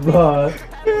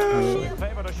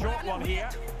 Favoured a short one here.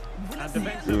 And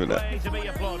defensive play to be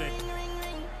applauded.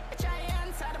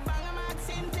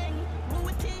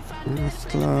 That's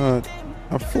glad.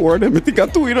 I four them. I think I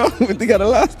two, you know. I think I the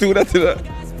last two. That's it.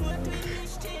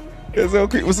 That's how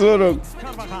quick was so long.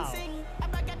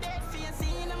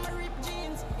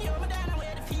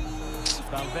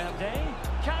 Valverde,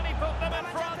 can he put them in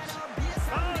front?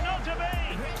 Oh, not to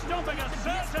be! Stopping a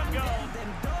certain goal.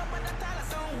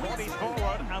 Bodies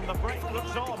forward and the break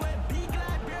looks on.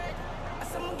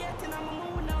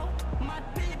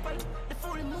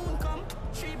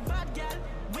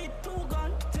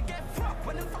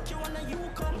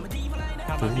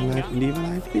 And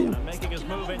making his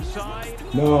move inside.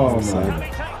 No, man. Can he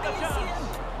take the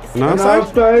chance? No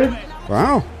outside?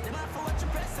 Wow.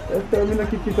 Let's tell me to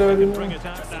kick it out. Bring it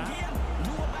out now.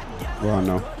 Well,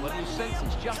 no. Well, you sense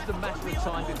it's just a matter of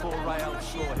time before Real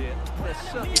score here. They're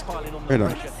certainly piling on the Right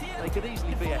on. pressure. They could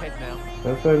easily be ahead now.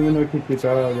 Let's tell me to kick it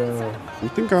out. I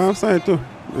think I'm outside too.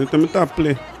 Let me top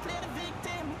play.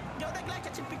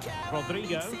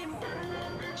 Rodrigo.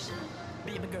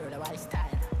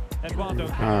 Eduardo.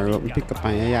 Let me pick up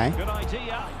my AI. Good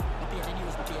idea.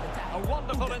 A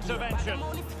wonderful intervention.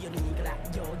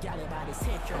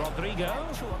 Rodrigo.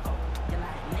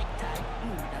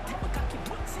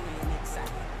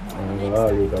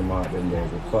 You the Martin there,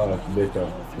 the fast,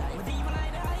 better.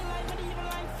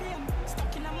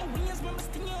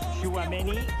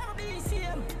 Chouameni.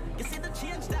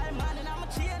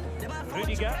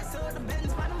 Rudiger.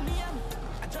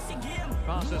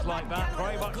 Passes like that,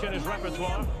 very much in his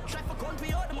repertoire.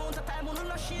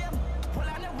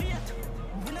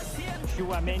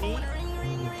 Chouameni.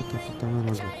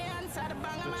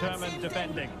 Determined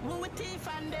defending.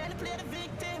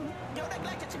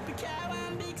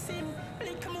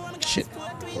 Shit.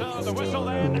 So the whistle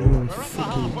then. We're at the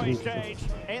halfway stage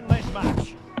in this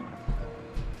match.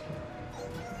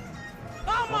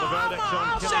 Well, the verdict's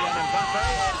on Kylian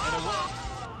Mbappe in a win.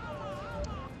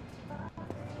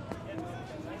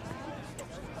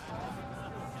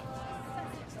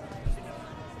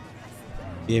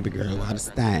 Baby girl, what a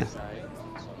style.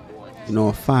 You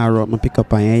know, fire up, I pick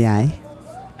up on AI.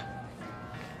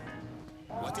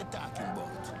 What you talking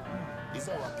about? It's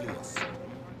our place.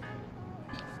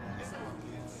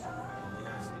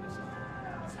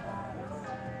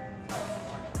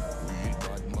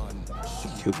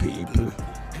 You people.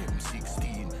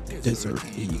 Desert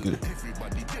Eagle.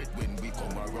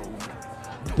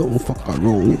 Don't fuck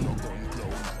around.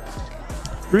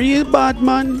 Real bad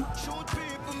man.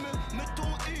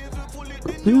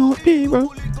 You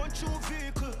people.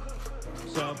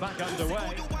 So back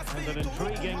underway and an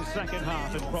intriguing second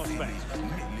half in prospect.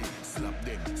 Slap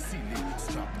them, silly,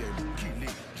 strap them, kill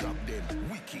it, drop them,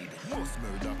 wicked, most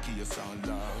murder case and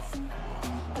laugh.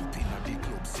 Up in the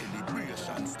club,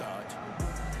 celebration start.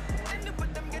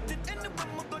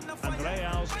 And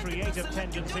Real's creative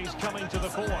tendencies coming to the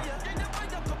fore.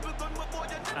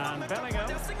 And Bellingham,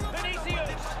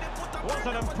 Vinicius, what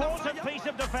an important piece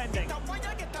of defending.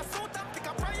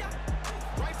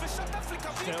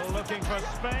 Still looking for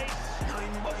space.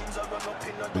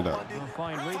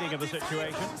 Fine reading of the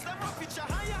situation.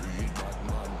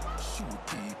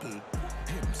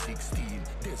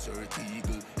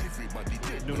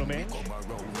 Nuno Mendes.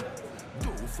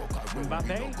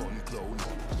 Mbappe.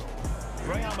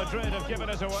 Real Madrid have given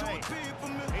us away.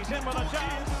 He's in with a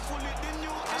chance.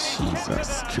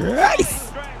 Jesus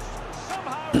Christ.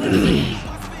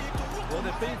 Well,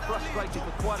 they've been frustrated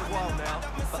for quite a while now,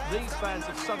 but these fans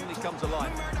have suddenly come to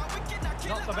life.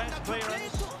 Not the best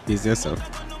clearance. Ease yourself.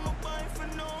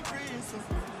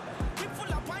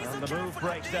 And the move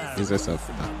breaks down. Ease yourself.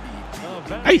 Oh,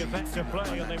 very effective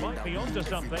play, and they might be onto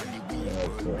something.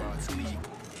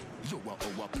 You are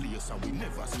our place and we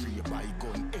never stray by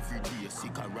gun. Every day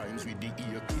sick rhymes with the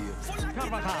ear clear.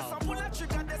 Carvajal.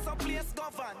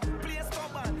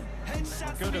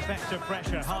 Good effective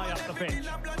pressure high up the pitch.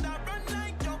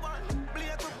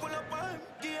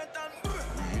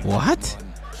 What?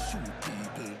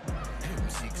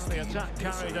 The attack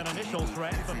carried an initial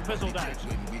threat but fizzled out,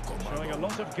 showing a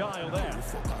lot of guile there.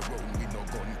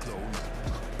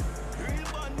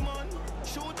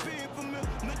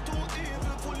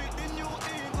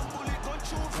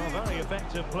 Well, very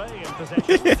effective play in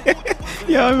possession.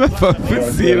 Yo, I'm a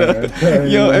pussy, you know.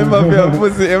 Yo, Mbappe a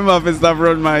pussy. Mbappe stop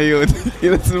run, my youth.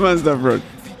 You know, this man stop run.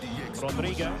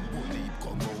 Rodrigo.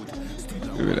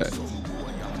 Look at that.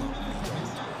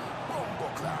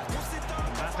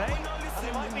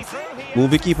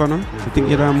 Movie keeper, no? I think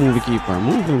you're a movie keeper.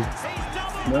 Move him.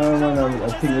 No, man, I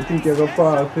think you can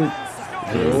pass it.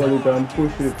 Hold it and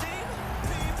push it.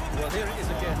 Well, here it is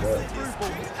again. The through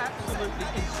ball is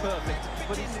absolutely imperfect,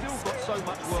 but he's still got so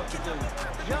much work to do.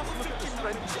 Just look at the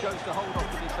strength he shows to hold off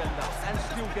the defender and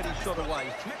still get his shot away.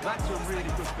 That's a really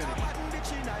good finish.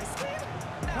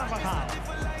 Carvajal.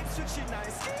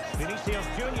 Vinicius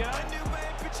Junior.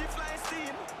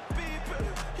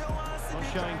 Not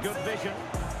showing good vision.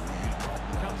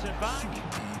 Comes it back.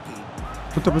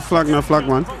 Put up a flag, no flag,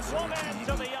 man.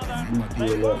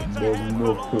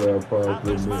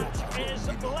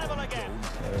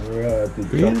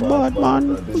 Real bad man,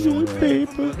 you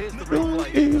people, don't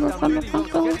even from the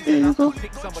control.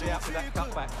 Pick somebody out with that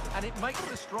cutback, and it makes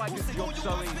the striker's job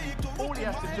so easy. All he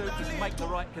has to do is make the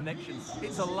right connections.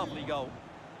 It's a lovely goal.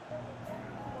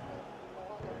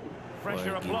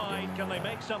 Pressure applied. Can they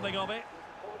make something of it?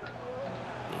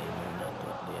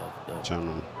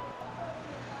 Channel.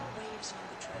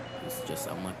 It's just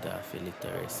a matter of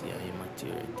illiteracy and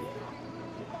immaturity.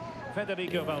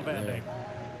 Federico Valverde.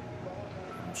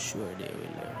 I'm sure they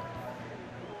will learn.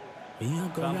 Me a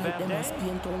go right them as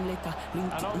paint on letter.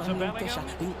 Link it man, link pressure.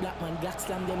 Link black man, black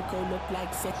slam them curl up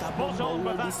like setter. Bomb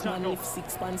roll this man lift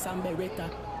 6 pants and beretta.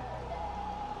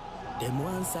 Them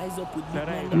one size up with big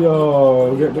man.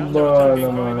 Yo, get the ball,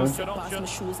 man. Pass my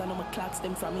shoes and my clocks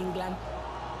them from England.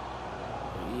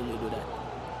 Really do that.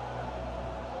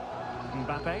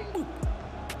 Mbappe.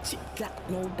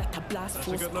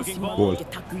 Goal.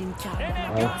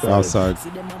 Outside.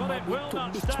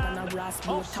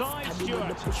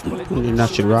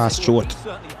 Not your ass short.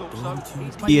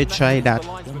 You try that.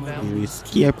 You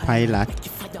scare pilot.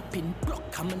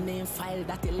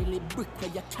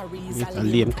 It's a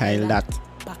lame Kyle that.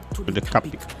 With the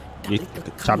copy. The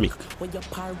Tommy.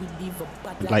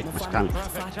 Like my stomach.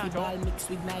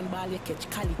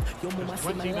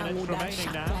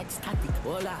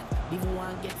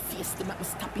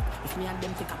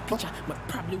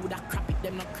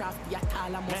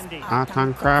 Art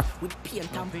and craft.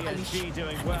 PSG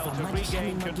doing well to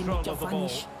regain control of the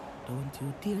ball. Don't you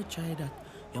dare try that.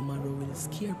 Your marrow will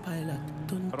scare pilot.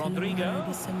 Don't Rodrigo.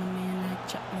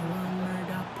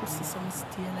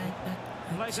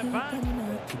 Plays it back.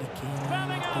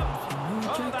 Bellingham.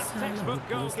 Oh, that's textbook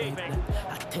goalkeeping.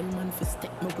 I tell man for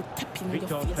step me with tapping your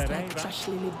Victor face Pereira. like trash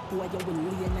lily boy. You will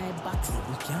lay in my box.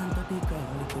 We can't be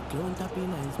grind. We could clown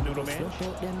tapping eyes. We could float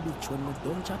out them bitch when we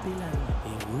don't chop it line. A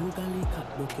rugally cut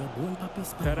broke your bone papi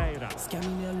spine. Pereira.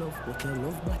 Scamming your love but your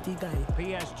love body guy.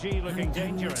 PSG looking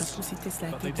dangerous.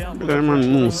 But they dealt with That man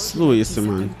move slow, you see,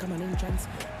 man. Come on entrance.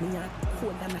 Me a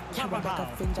cold and a carrot like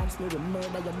a vengeance. Me will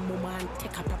murder your mama and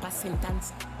take a proper sentence.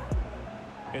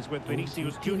 Is with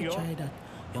Vinicius Junior.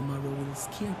 Your marrow will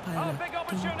scare pilot. Big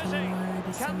opportunity.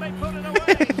 Can they put it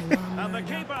away? And the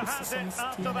keeper has it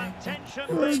after that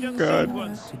tension-laden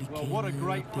sequence. Well, what a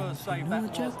great first save that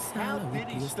was. How did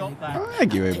he stop that? I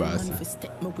give it back.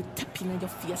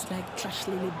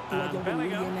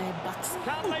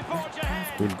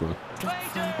 Good goal.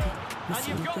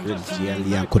 Good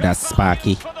GL and could have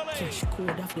sparky.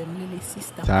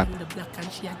 Tap.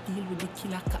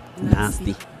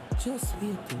 Nasty.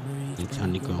 It's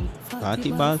on the ground.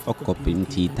 Party ball fuck up him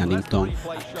teeth and him tongue.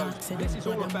 This is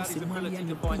all about his ability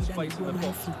to find space in the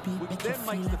box, which then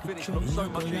makes the finish look so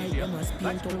much easier.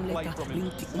 That's good play from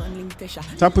him.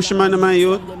 Stop pushing man, my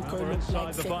youth. We're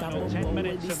inside the final 10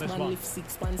 minutes in this one.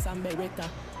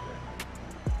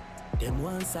 Them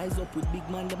one size up with big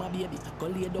man, them a baby. Go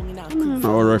lay down in a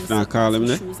Our ref now call him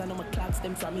there.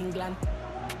 them from England.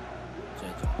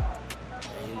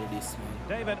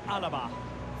 David Alaba.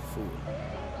 Fool.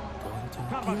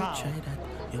 Carvajal. Try that.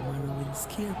 Your marrow will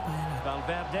scare pilot.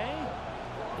 Valverde.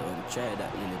 Don't try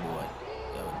that, little boy.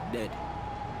 You're dead.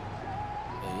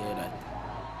 You hear that?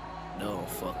 Don't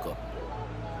fuck up.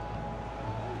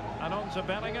 And on to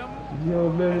Bellingham. Yo,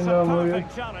 It's a Bellingham,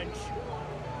 perfect challenge.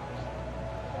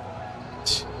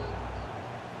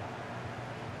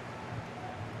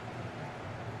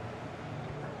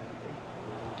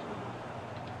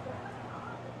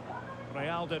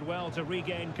 Real did well to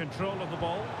regain control of the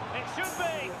ball. It should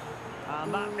be.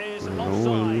 And that is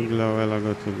offside.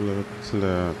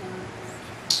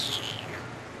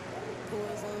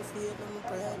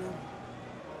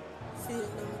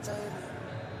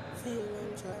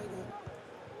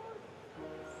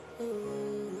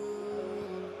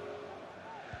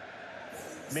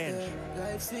 Midge.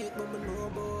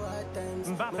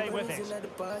 Mbappe with it.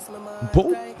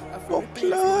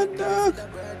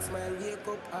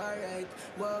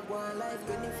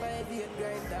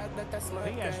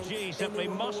 PSG simply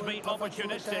must be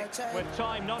opportunistic with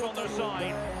time not on their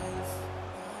side.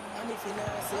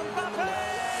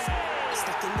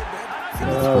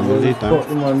 Fuck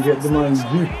the man, get the man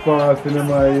juice fast in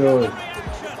my yard.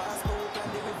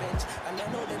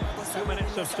 2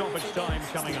 minutes of stoppage time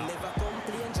coming up.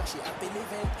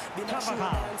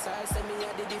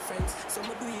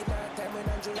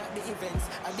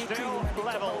 Still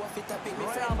level.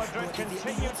 Real Madrid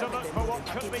continue to look for what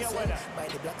could be a winner.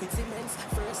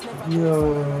 Yo,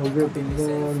 get the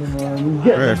ball, man.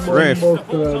 Get the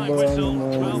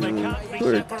ball, man.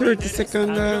 30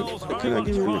 seconds. Can I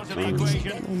give you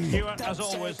Stuart, as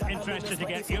always, interested to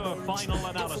get your final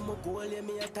analysis.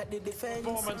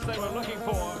 Performance they were looking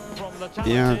for from the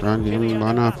talented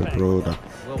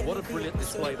Well, what a brilliant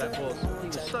display that was. He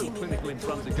was so clinical in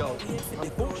front of goal.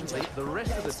 Unfortunately, the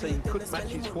rest of the team couldn't match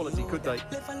his quality, could they?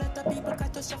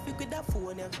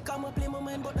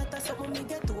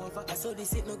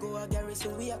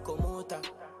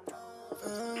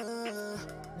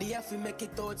 They have to make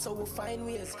it out, so we find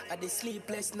ways. At the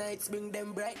sleepless nights bring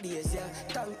them bright days, yeah.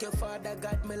 Thank you, Father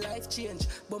God, my life changed,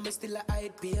 but me still a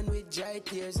hide pain with dry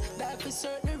tears. That is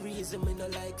certain reason me no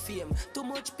like fame. Too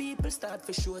much people start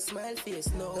for show smile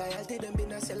face. No loyalty them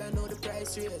been a sell, I know the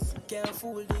price raise. Can't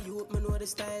fool the youth, me know the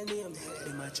style name.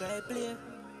 They might try play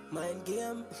mind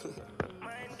game.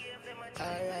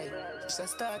 Alright, just a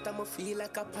start, I'ma feel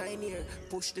like a pioneer.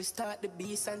 Push the start, the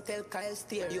beast, and tell Kyle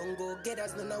steer. Young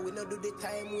go-getters, no, we no do the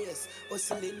time waste.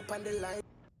 Hustling on the line.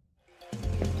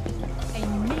 A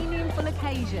meaningful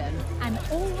occasion, and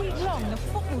all week long the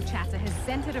football chatter has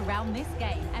centred around this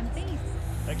game. And these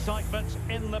excitement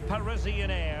in the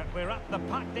Parisian air. We're at the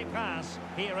Parc des Princes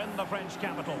here in the French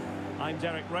capital. I'm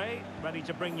Derek Ray, ready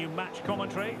to bring you match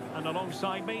commentary, and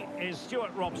alongside me is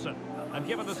Stuart Robson. And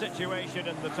given the situation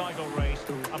in the title race,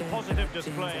 a positive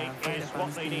display is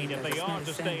what they need if they are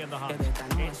to stay in the hunt.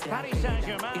 It's Paris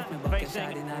Saint-Germain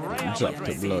facing Real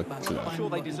Madrid. I'm sure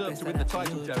they deserve to win the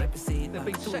title, Derek. They've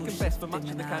been second best for much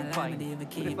of the campaign.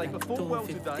 But if they perform well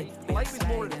today, play with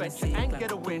more adventure and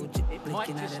get a win, it might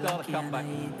just start a comeback.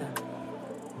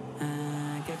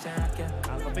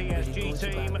 And the PSG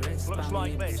team looks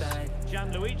like this.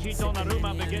 Gianluigi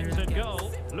Donnarumma begins at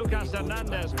goal. Lucas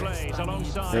Hernandez plays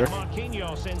alongside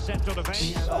Marquinhos in central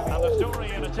defence. And the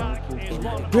story in attack is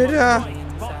one of a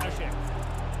partnership.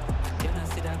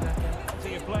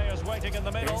 See players waiting in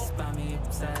the middle.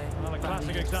 Another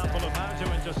classic example of how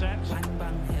to intercept.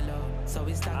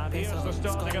 And here's the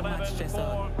starting 11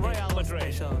 for Real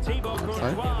Madrid. Thibaut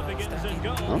Courtois begins in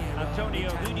goal. Antonio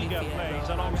Rudiger plays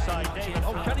alongside David.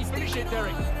 Oh, can he finish it,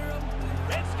 Derek?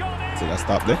 It's gone in. See that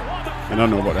stop there? I don't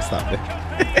know about the stop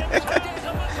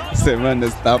there. Say man, the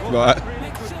stop got.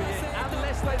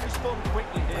 Unless they respond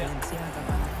quickly here.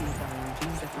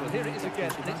 Well, here it is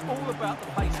again. It's all about the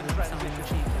pace of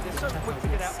transition. They're so quick to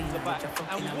get out from the back.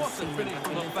 And what a finish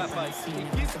from Mbappe. It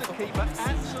gives the keeper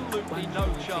absolutely no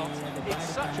chance. It's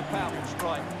such a powerful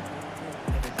strike.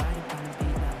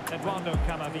 Eduardo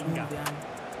Camavinga.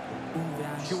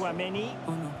 Chouameni.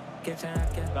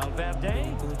 Valverde.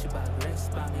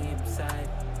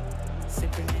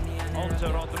 On to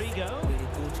Rodrigo.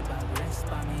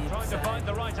 Trying to find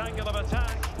the right angle of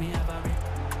attack.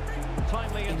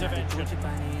 Timely intervention.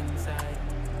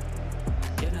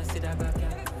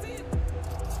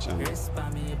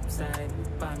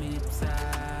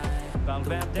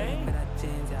 Valverde.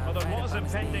 Well, there was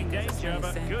impending danger,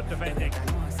 but good defending.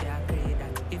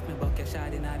 If me buck your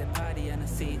shot in the party and a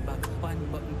seat back. One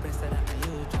button press that and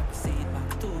you drop the seat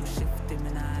back. 250 me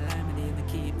nah lie me even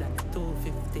keep that.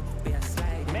 250 we a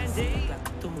slide. Mendy.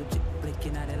 2 chip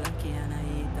blicking at the lucky and I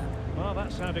eat that. Well,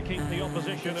 that's how to keep the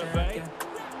opposition at bay.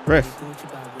 Ref.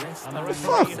 And the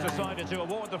referee has decided to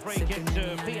award the free kick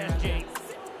to PSG.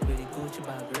 Really Gucci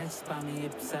bag rest by me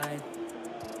hip side.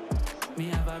 Me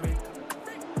have a rip.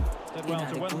 Did well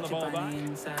to win the ball back.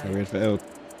 Wait for out.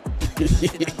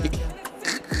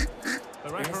 The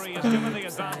referee has given the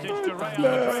advantage to Real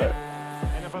Madrid.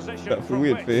 In a position from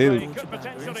which they could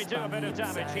potentially do a bit of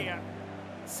damage here.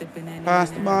 Pass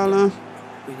the ball now.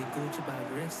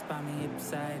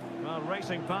 Well,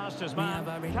 racing past his man.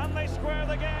 Can they square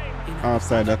the game?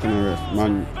 Offside, that on the ref.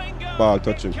 Man, ball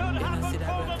touch him.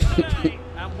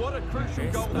 And what a crucial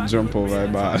goal. Jump over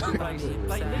the ball.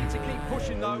 They need to keep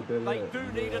pushing though. They do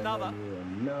need another.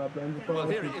 Well,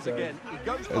 here it is again. He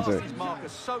goes past his marker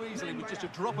so easily with just a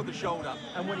drop of the shoulder.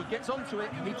 And when he gets onto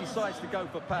it, he decides to go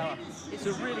for power. It's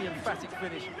a really emphatic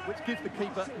finish, which gives the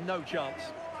keeper no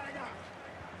chance.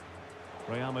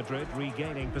 Real Madrid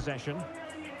regaining possession.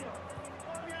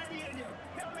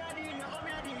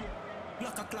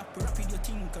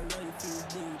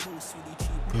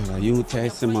 You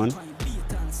taste man.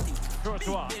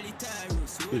 Courtois.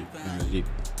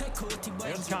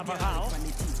 Here's Carvajal.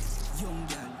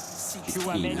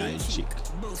 Chouameni.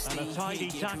 And a tidy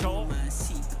tackle.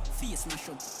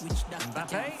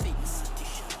 Mbappe.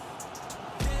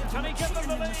 Can he give them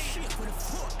the lead?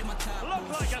 Looks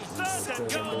like a certain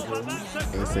goal, but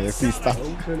that's a stop.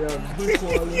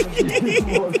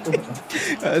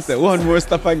 I said one more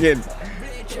stop again.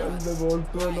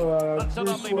 That's a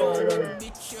lovely ball.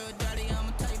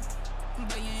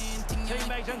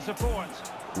 Teammate and support.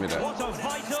 What a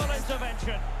vital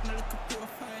intervention.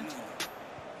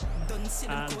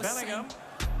 And Bellingham.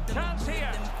 Chance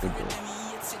here. Oh,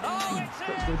 it's in.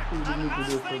 And as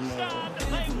they stand,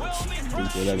 they will be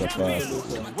crushed.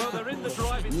 Well, they're in the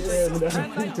driving seat. Can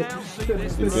they now see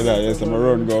this? Yes, I'm a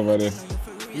run go over there.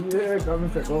 Yeah, come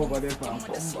and take over there. Well,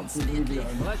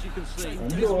 as you can see,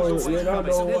 you don't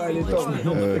know why they don't.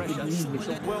 It's a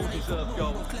well-deserved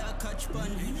goal.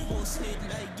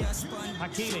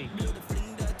 Hakimi.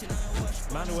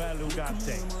 Manuel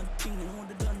Ugarte.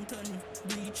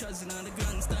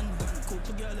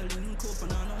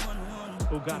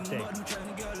 Ugarte.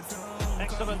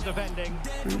 Excellent defending.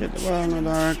 Get the ball in the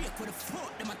dark.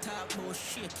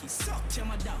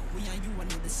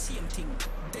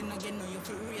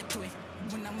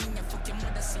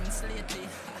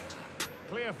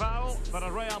 Clear foul for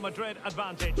a Real Madrid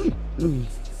advantage.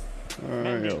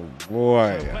 Oh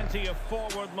boy. So plenty of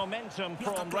forward momentum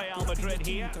from Real Madrid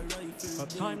here, but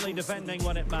timely defending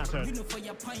when it mattered.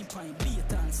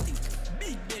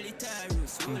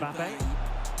 Mbappe.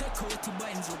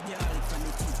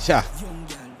 Sha.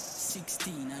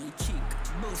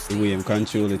 The way I'm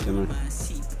control it, you know.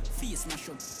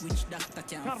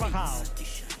 Carvajal.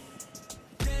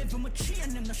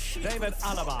 David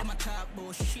Alaba.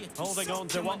 Holding on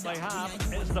to what they have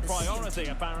is the priority,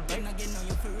 apparently.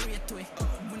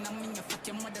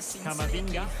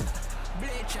 Camavinga.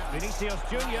 Vinicius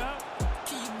Junior.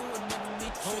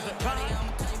 Pulls it back.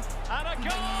 And a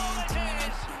goal it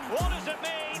is! What does it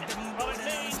mean? Well, it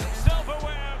means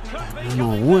self-aware. I don't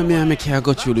know why I make her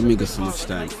go through the middle so much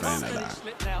time flying like that.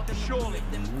 Surely.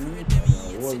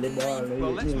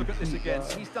 Well, let's look at this again.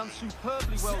 He's done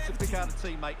superbly well to pick out a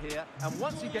teammate here, and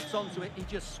once he gets onto it, he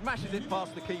just smashes it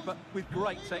past the keeper with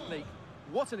great technique.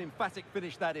 What an emphatic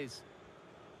finish that is.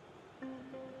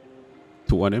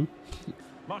 Two of them.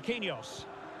 Marquinhos.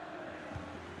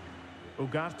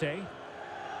 Ugarte.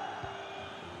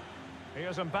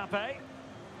 Here's Mbappe.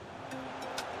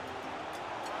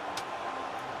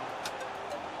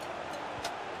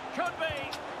 Could be.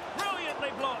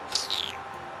 Brilliantly blocked.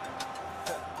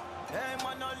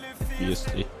 Yes.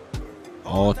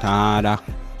 Otada.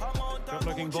 Good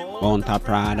looking ball. Bonta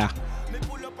Prada.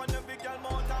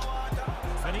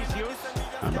 Vinicius.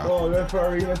 Oh,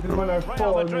 referee, let him have Real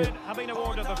 4 Madrid minutes. have been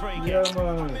awarded the free kick. Yeah,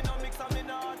 man.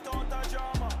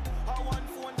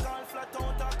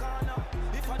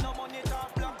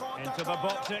 Into the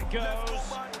box it goes.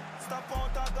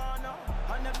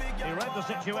 He read the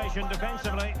situation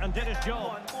defensively and did his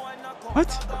job. What?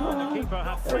 The keeper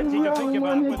had plenty to think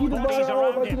about with bodies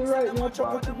around him.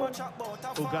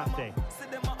 Ugarte.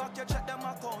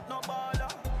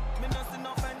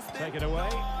 Take it away.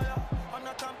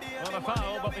 Not a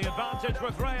foul, but the advantage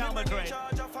with Real Madrid.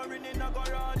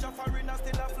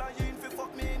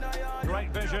 Great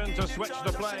vision to switch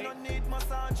the play.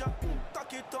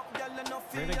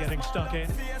 Really getting stuck in.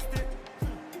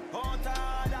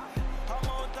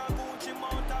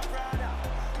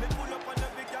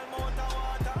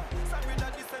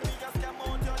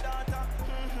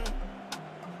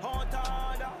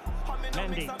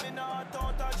 Mendy.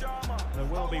 There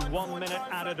will be 1 minute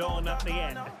added on at the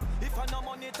end.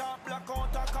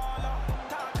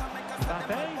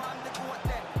 Mbappe.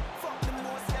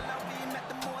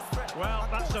 Well,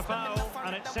 that's a foul,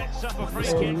 and it sets up a free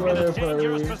kick in a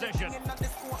dangerous position.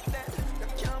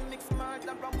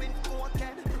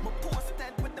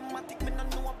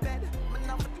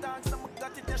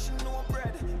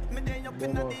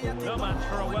 No match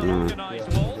for a well-organised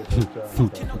wall.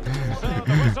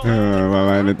 My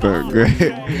man, it look great.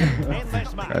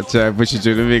 I try to push it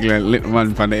to the big like little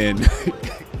man from the end.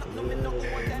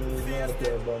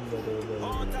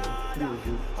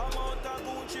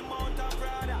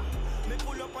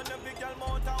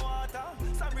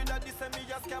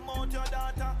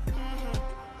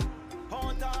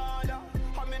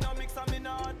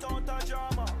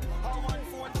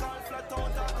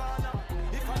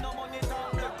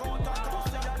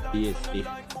 Yes,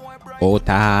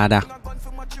 Otada.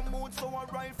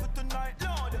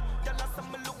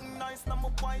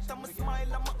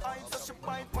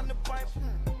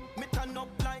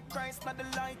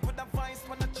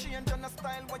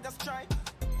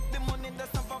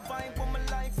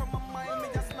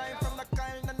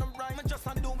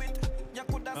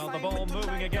 Well, the ball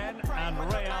moving again, and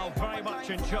Real very much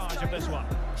in charge of this one.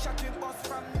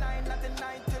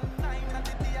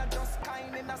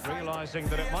 Realising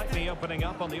that it might be opening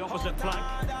up on the opposite flank.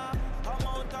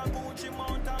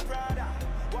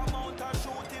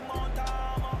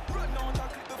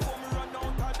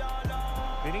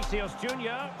 Vinicius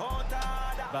Junior.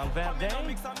 Valverde.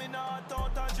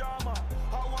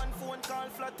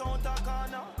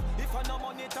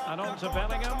 And on to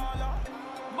Bellingham.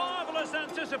 Marvellous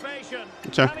anticipation.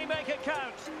 Sure. Can he make it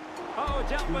count? Oh,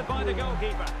 dealt with by the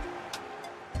goalkeeper.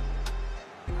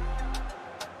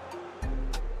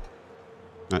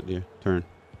 Not there. Turn.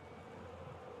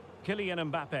 Kylian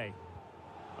Mbappe.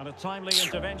 And a timely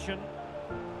intervention.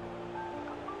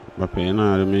 Mbappe, you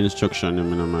know the instruction in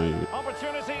my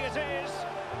Opportunity it is.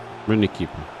 bring the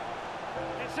keeper.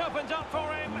 It's opened up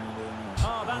for him.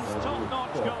 Oh, that's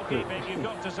top-notch goalkeeping, you've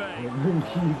got to say.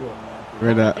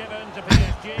 Where that?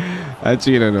 I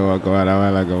don't know what going on a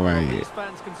while ago, my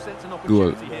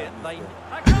goal.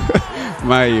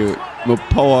 My youth. My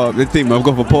power up the thing, I've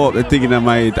got for power up the thing in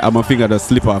my head, and my finger just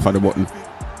slip off of the button.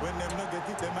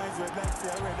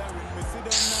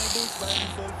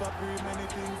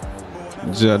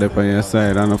 Jad up on your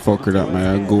side, and I fuck with that,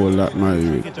 my goal that my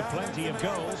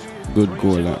good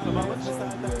goal that man.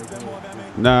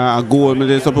 Nah, a goal me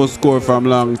they supposed to score from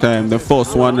long time. The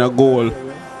first one a goal. It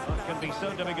can be so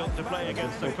difficult to play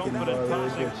against a confident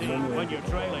passing team when you're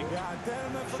trailing.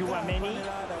 Chouameni.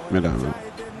 Me don't know.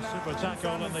 Super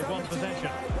tackle and they've won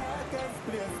possession.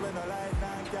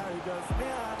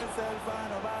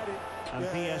 And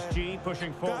PSG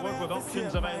pushing forward with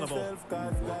options available.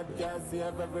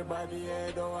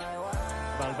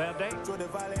 Valverde.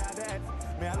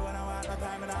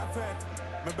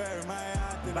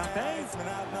 Mbappe.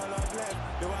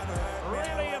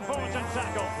 Really important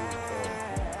tackle.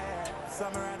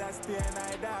 Summer and I stay in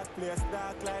a dark place,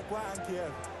 dark like one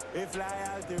cave. If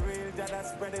loyalty real, just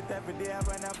spread it every day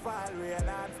when I fall, rain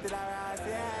and still arise,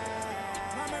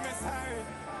 yeah. Mommy, me sorry.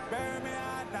 Bury me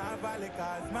heart now, valley,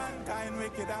 cause mankind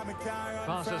wicked and me can't run.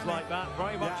 Passes like that,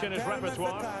 very much in his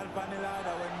repertoire.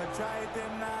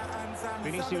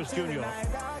 Vinicius Junior.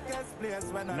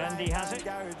 Mendy has it.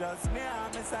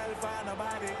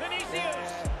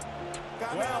 Vinicius!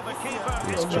 Well, the keeper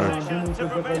is trying to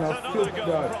prevent another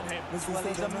goal from him. Well,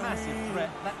 he's a massive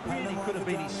threat. That really could have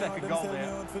been his second goal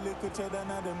there. They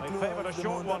favoured a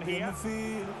short one here.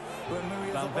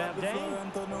 Valverde.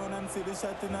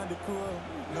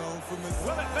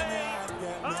 Will it be?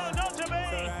 Oh, not to be!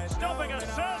 Stopping a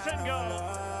certain goal.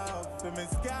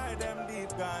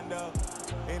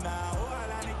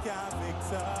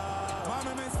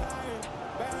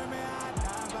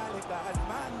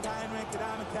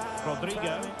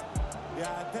 Rodrigo.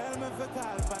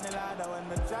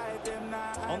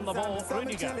 On the ball,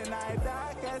 Rudiger.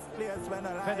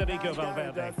 Federico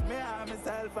Valverde.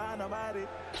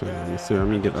 Let me see, let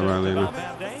me get the rally now.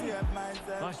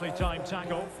 Nicely timed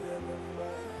tackle.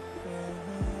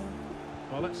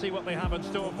 Well, let's see what they have in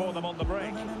store for them on the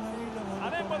break.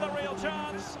 And in with a real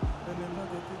chance.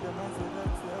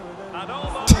 And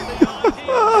almost the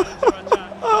ideal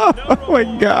counter-attack. Oh my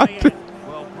God.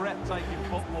 Well, breathtaking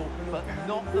football, but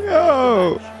not the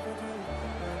Yo.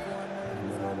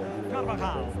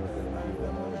 Carvajal.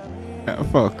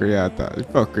 Fuck Real shot.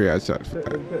 Fuck Real shot.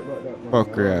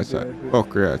 Fuck Real shot.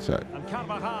 Fuck Real shot. And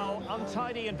Carvajal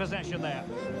untidy in possession there.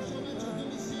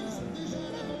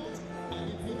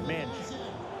 Minge.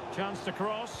 Chance to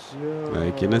cross.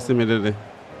 Like, you know, see me there.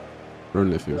 Run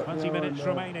the field. 20 minutes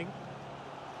remaining.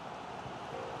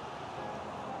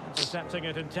 Intercepting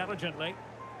it intelligently.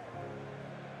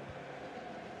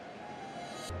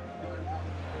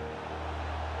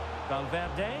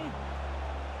 Valverde.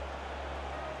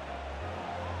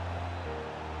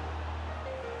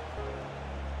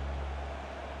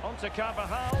 On to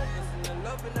Carvajal.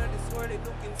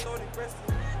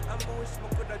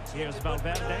 Here's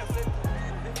Valverde.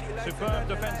 Superb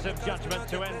defensive judgment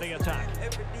to end the attack.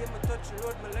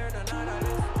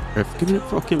 Ref, give me the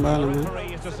fucking ball, man. The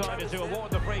referee has decided to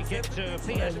award the free kick to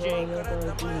PSG.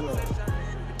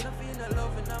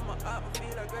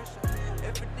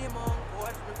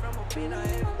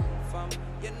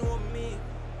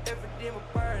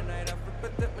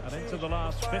 And into the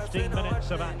last 15 minutes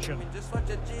of action.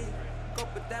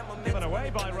 Given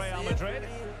away by Real Madrid.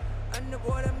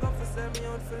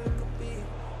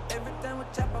 Every time we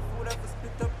chop a food, I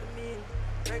split up the meal.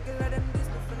 Regular them this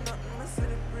for nothing, my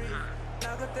city breathe.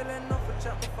 Now go tell enough for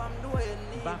chop my fam, do what you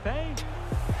need. Mbappe.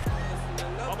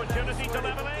 Opportunity to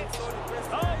level it.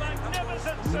 Oh,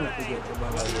 magnificent save.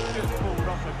 Pulled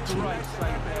off a great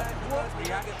save there. What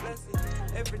reaction.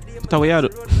 That's how we had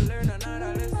it.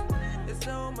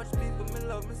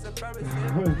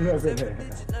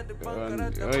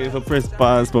 Oh, you have to press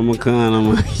pause for my corner,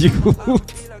 man.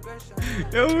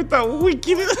 Yo, what that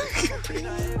wicked.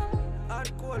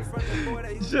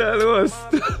 Jealous.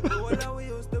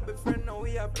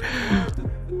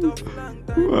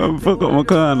 I'm fuck up my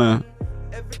corner.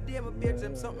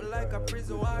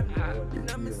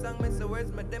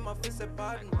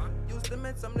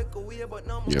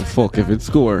 Yeah, fuck if it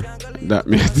score. That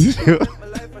means.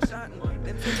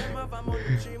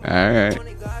 Alright.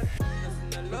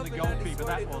 The goalkeeper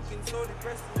that was.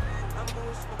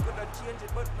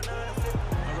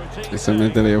 Listen, me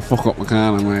tell you, fuck up my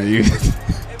corner, man. You.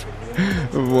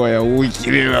 Boy, I'm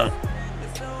wicked enough.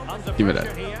 Give me that.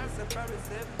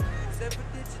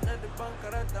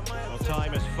 Well,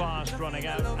 time is fast running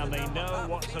out, and they know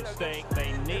what's at stake.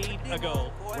 They need a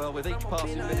goal. Well, with each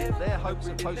passing minute, their hopes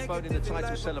of postponing the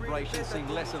title celebration seem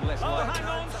less and less likely. Hang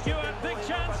on, Stuart. Big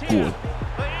chance here.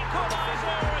 The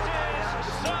equaliser it is.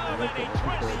 So many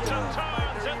twists and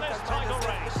turns in this title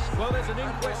race. Well, there's an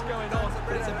inquest going on,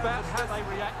 but it's about how they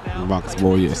react now. Max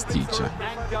boy, yes, teacher.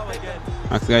 And go again.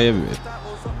 Max guy, everywhere.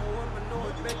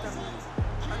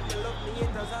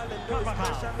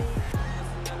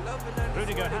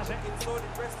 Rudiger has it.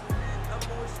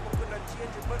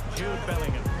 Jude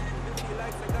Bellingham.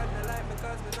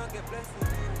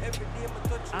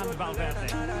 And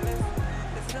Valverde.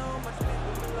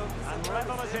 And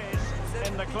level it is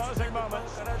in the closing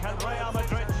moments. Can Real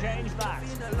Madrid change that?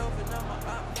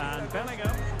 And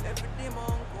Bellingham.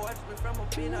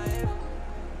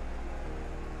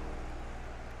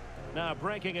 Now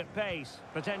breaking at pace.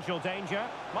 Potential danger.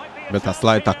 Might be a Better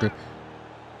slide tackle.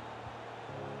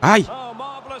 Aye!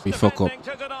 We fuck up.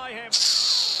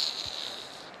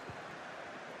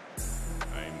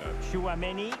 Give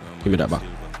me that back.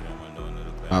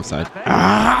 Outside.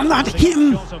 Ah, not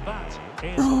him!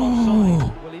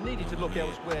 Well, he needed to look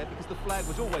elsewhere because the flag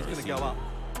was always going to go up.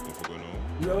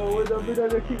 Yo, what up, did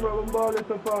I keep my ball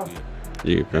so far?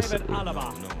 You press it. No,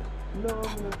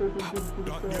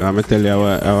 I'm gonna tell you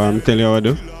what I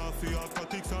do.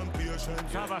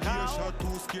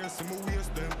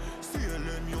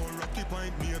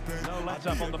 No let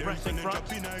up on the pressing front.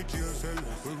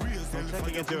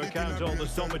 Taking into account all the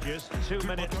stoppages, 2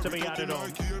 minutes to be added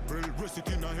on.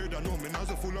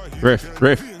 Ref.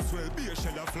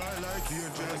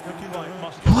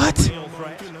 What?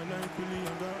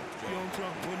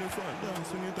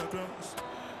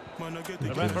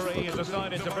 The referee has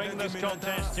decided to bring this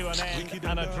contest to an end,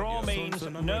 and a draw means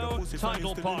no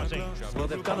title party. Well,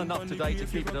 they've done enough today to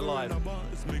keep it alive.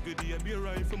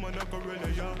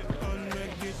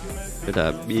 With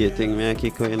that beating me, I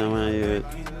keep going on my youth.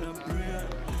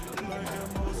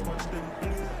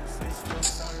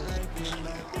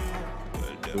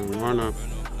 Run up.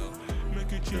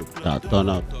 That turn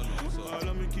up.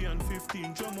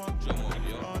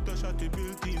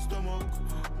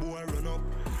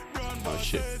 Oh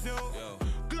shit.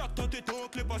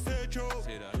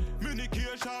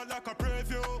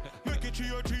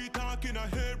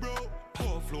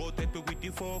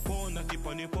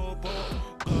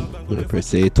 I press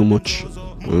say too much.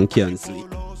 One can't sleep.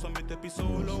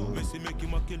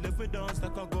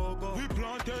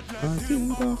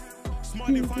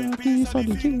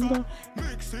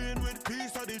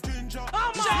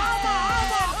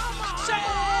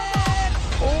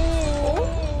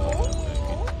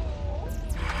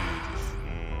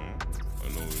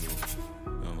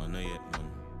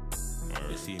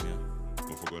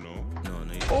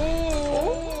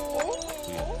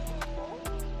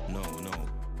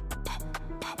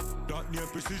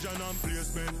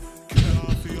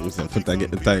 Foota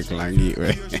get the title and get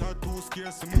away.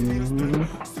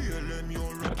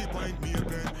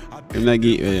 I'm not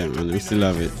get away, man. We still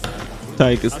have it.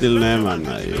 Title still there, man.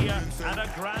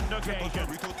 occasion.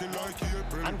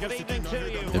 And good evening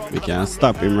to you. If we can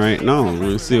stop him right now,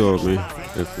 we'll see what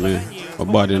if me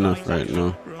bad enough right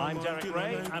now. I'm Derek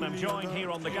Ray, and I'm joined here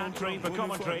on the gantry for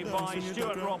commentary by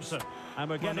Stuart Robson. And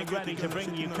we're getting ready to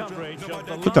bring you coverage of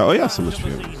the Put that, oh yeah, so much of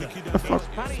the favour. season. The fuck?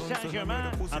 Paris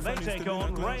Saint-Germain, and they take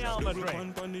on Real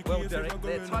Madrid. Well, Derek,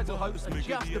 their title hopes are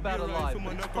just about alive,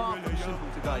 but it's far from simple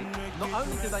today. Not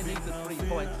only do they need the 3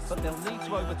 points, but they'll need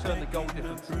to overturn the goal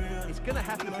difference. It's going to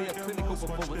have to be a clinical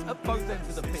performance at both ends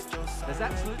of the pitch. There's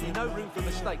absolutely no room for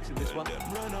mistakes in this one.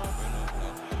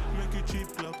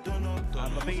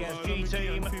 And the PSG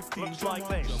team looks like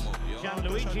this.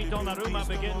 Gianluigi Donnarumma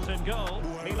begins in goal.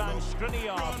 Milan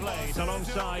Skriniar plays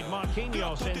alongside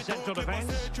Marquinhos in central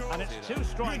defence. And it's 2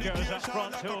 strikers up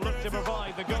front who will look to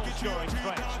provide the goal-scoring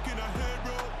threat.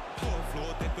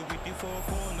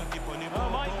 Oh,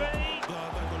 might be.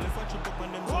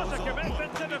 What a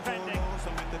commitment to defending.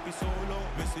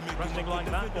 Resting like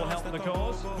that will help the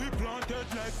cause.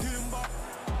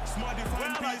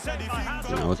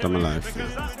 Out of my life.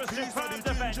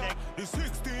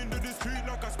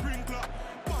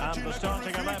 And the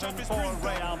starting 11 for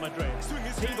Real Madrid.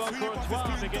 Thibaut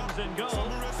Courtois begins in goal.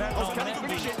 Oh, can he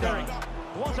finish it, Derek?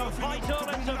 What a vital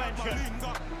intervention.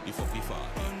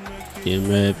 Game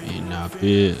rep in a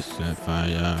face,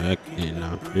 fire in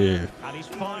a face. And he's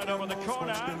fired over the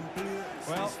corner.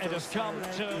 Well, it has come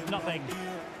to nothing.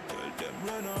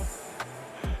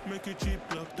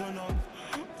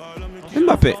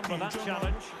 Mbappe.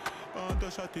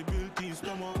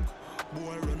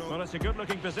 Well, it's a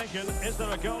good-looking position. Is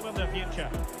there a goal in the future?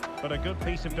 But a good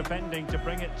piece of defending to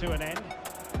bring it to an end.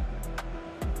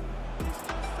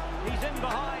 He's in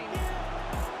behind.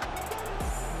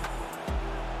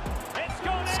 It's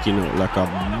gone in. Skin out like a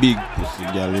big pussy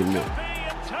girl in there.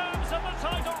 In terms of the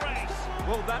title race.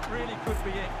 Well, that really could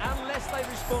be it, unless they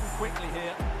respond quickly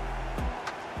here.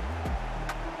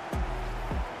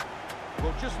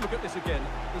 Well, just look at this again.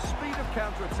 The speed of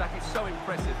counter-attack is so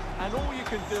impressive, and all you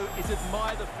can do is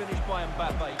admire the finish by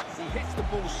Mbappe. He hits the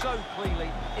ball so cleanly.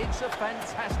 It's a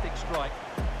fantastic strike.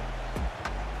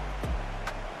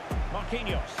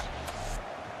 Marquinhos.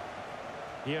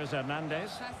 Here's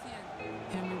Hernandez.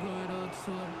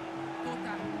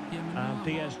 And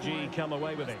PSG come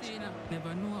away with it.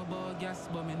 Never know about gas,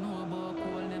 but me know about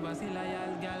coal. Never see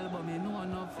loyal gal, but me know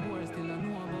enough war. Still I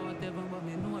know about heaven, but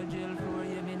me know jail floor.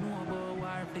 Yeah, me know about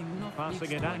war thing.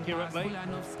 Passing it accurately.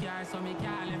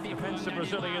 Defensive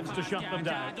Brazilians to shut them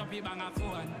down.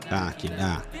 Darky,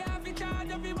 dark.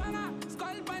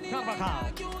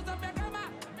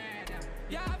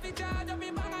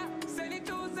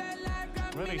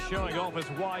 Really showing off his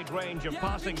wide range of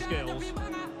passing skills.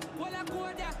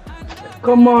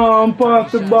 Come on,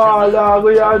 pass the ball, dog.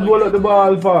 We had ball at the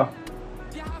ball for.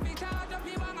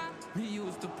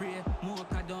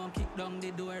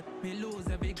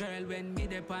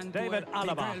 David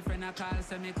Alaba.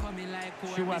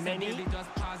 Chouameni.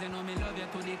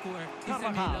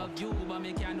 Carvajal.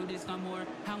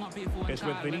 It's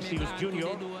with Vinicius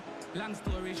Junior.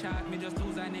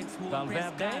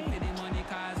 Valverde.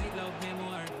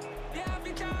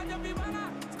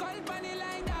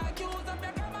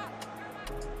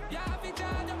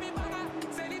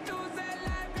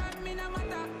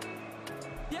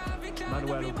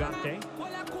 Manuel Ugarte.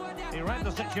 He read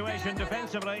the situation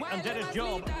defensively and did his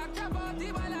job.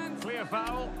 Clear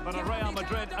foul, but a Real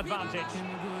Madrid advantage.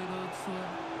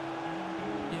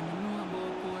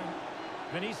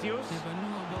 Vinicius.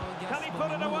 Can he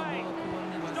put it away?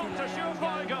 Not a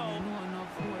surefire goal.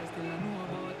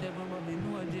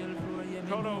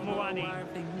 Kolo Muani.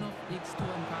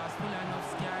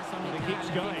 And he keeps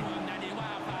going.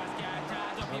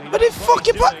 What the fuck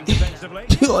you put?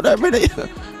 Yo, that really.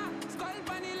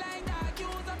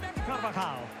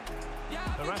 Carvajal.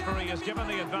 The referee has given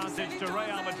the advantage to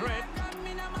Real Madrid.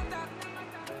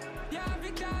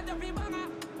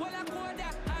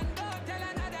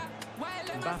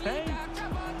 Mbappe.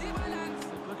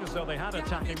 Look as though they had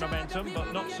attacking momentum,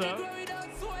 but not so.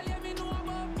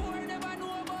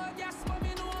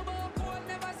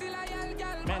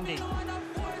 Mendy.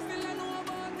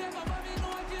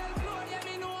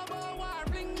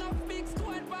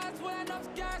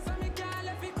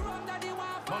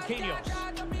 Marquinhos.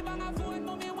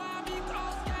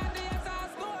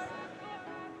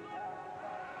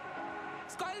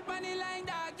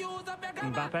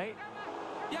 Mbappe.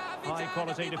 High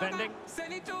quality defending.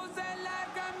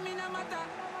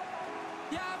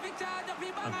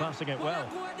 And passing it well.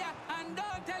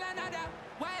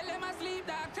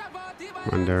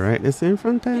 On the right, the same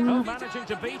front time. Oh, managing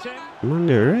to beat him. On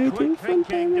the right in front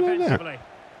time. Like that.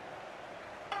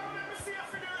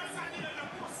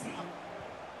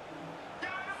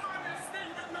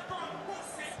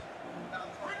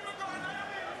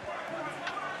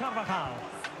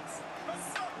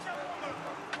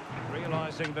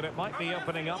 Realising that it might be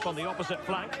opening up on the opposite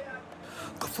flank.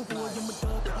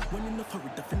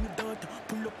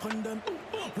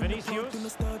 Vinicius.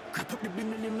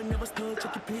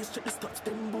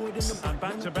 And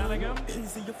back to Bellingham.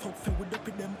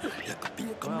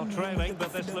 Well, trailing,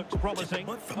 but this looks promising.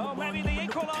 Oh, maybe the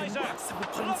equaliser.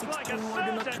 Looks like a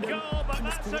certain goal, but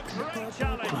that's a great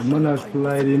challenge. I'm gonna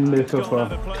slide in there so far.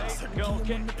 Goal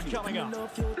kick coming up.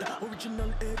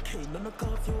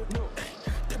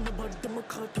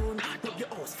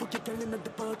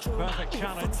 Perfect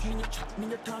challenge.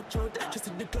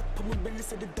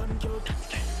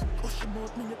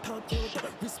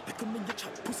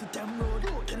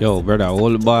 Yo, brother,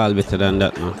 hold the ball better than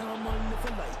that, man.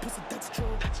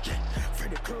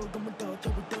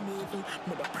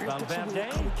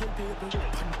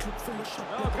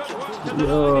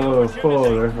 Yo,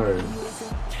 Paul, that's hard.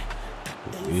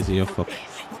 Easy your fuck.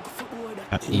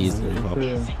 Easy your fuck.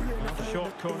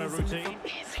 Short corner routine.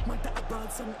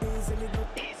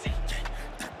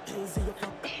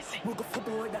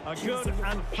 A good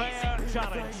and fair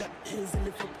challenge.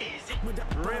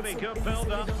 Really good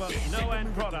build-up, but no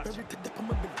end product.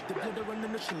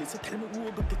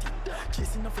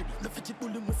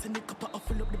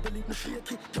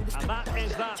 And that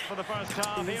is that for the first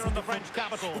half here in the French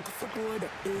capital.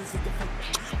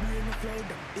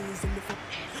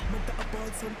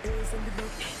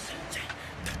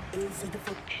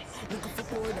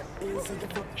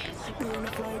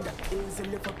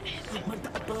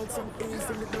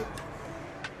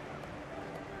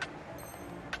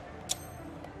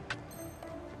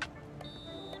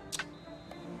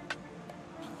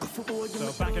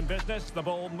 So back in business, the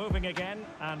ball moving again,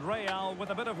 and Real with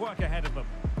a bit of work ahead of them.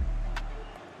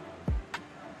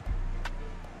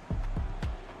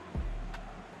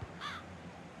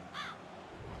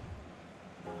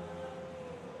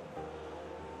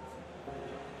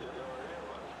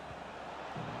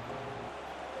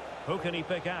 Who can he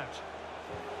pick out?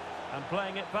 And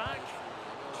playing it back.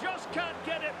 Just can't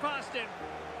get it past him.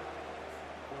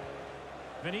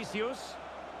 Vinicius.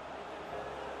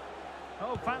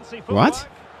 Oh, fancy footwork. What?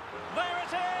 There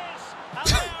it is! And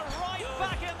they are right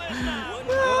back in this now.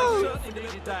 Well, they certainly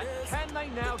needed that. Can they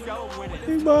now go and win it?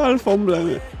 The ball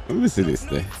fumbling. Let me see this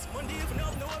there.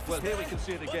 Well, here we can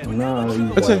see it again. Nah,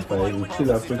 he's still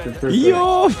have 50%.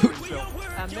 Yo!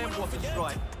 And then what a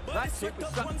strike. That's hit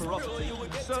with such ferocity.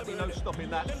 Certainly no stopping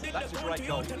that. That's a great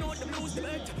goal.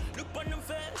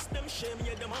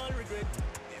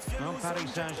 Well,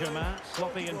 Paris Saint-Germain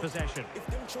sloppy in possession.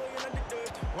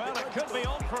 Well, it could be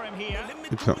on for him here.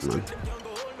 Good top, man.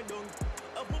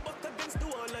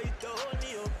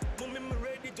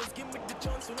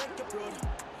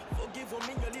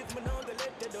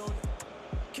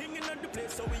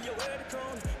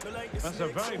 That's a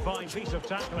very fine piece of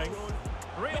tackling.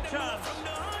 Real chance.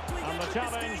 And the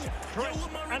challenge, crisp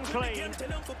and clean.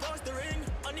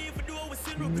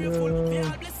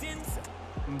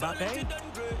 Mbappe.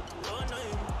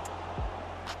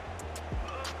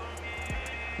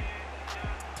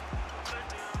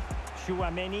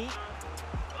 Chouameni.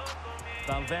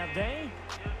 Valverde.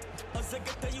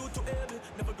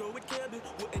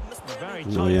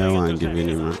 No, yeah, I want to give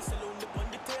him, man.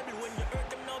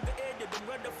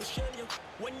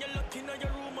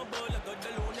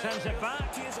 Sends it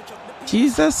back.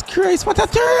 Jesus Christ, what a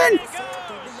turn!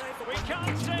 We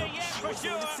can't say yet for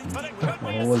sure, but it could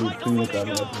be a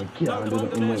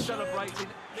celebrating.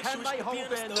 Can they hold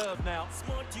their nerve now?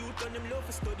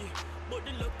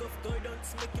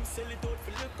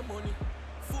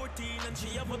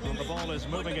 Well, the ball is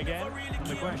moving again. And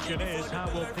the question is, how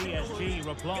will PSG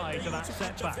reply to that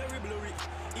setback?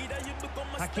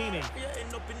 Hakimi.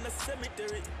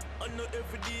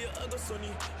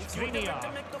 Skriniar.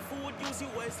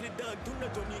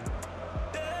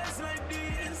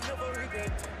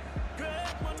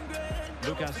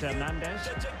 Lucas Hernandez.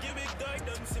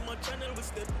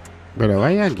 Brother, why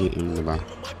you get him the ball?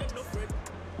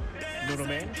 Nuno.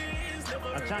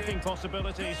 Attacking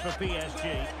possibilities for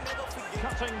PSG.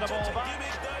 Cutting the ball back.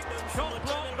 Shot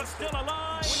blocked, but still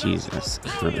alive. Jesus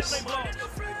Christ.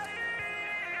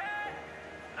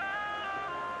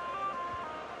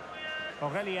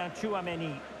 Aurelien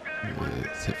Chouameni.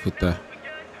 C'est Foota.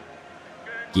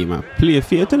 Give him a play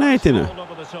for you tonight, you know.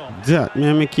 That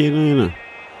me make you know, you know.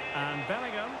 And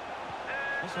Bellingham.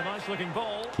 That's a nice looking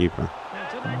ball. Keeper. Now,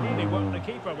 did they really work the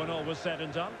keeper when all was said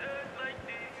and done?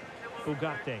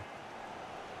 Ugarte.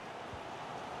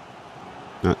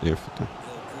 Not there, Foota.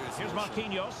 Here's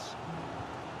Marquinhos.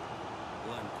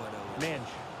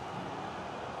 Minge.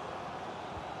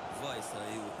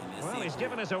 Well, he's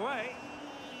given us away.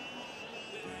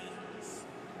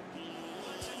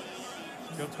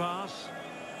 Good pass.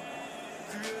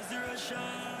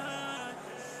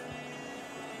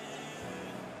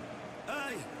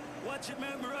 Watch it,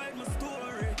 memorize my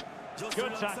story. Just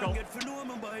good tackle. Get for know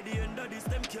me by the end of this,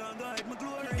 them can't guide my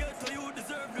glory. Get to you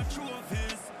deserve the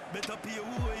trophies. Better pay who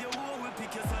you owe. We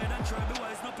pick your side and try be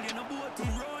wise, not play no boat.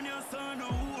 Run your son, no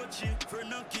watch it. Friend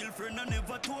not kill, friend not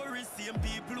never tourist. Same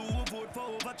people who vote for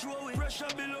overthrowing. Pressure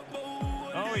build up,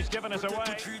 oh, he's given us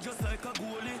away. Just like a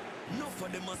goalie. Enough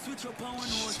of them a switch up and we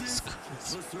notice.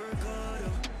 Just work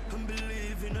harder and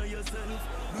believe in yourself.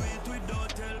 Do it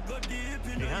without help, go deep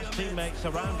in He has teammates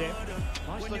around him.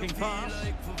 Nice looking pass.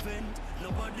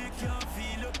 Nobody can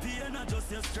feel your pain, not just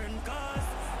your strength. Cause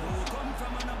who come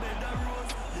from a bed of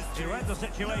rose. He read the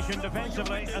situation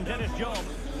defensively and did his job.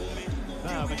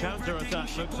 Now the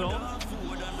counter-attack looks on.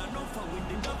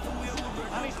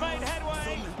 And he's made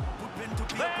headway. There is the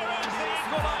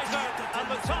equaliser, and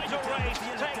the title race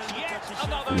takes yet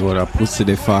another. What a pussy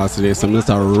they fast today. So I'm just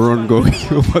a run going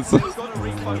over some.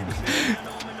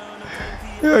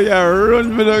 Yo, yeah,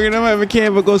 run me down, you know, I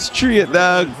can't even go straight,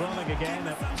 dog. Running again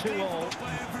at 2-all.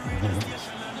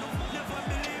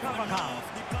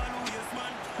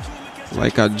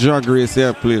 Like a drag race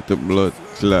here, play to blood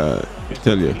clot, I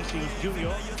tell you. A very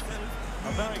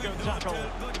good tackle.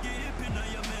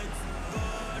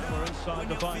 We're inside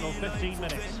the final 15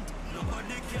 minutes.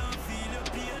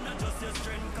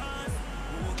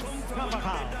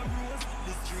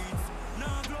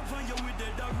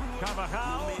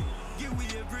 Carvajal.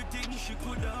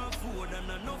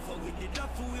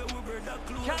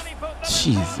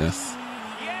 Jesus.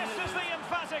 Yes is the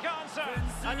emphatic answer,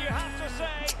 and you have to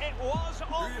say it was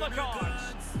on the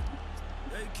cards.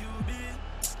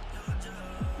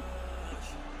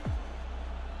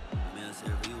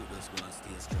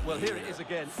 Well, here it is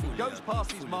again. He goes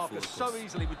past his marker so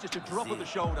easily with just a drop of the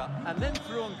shoulder, and then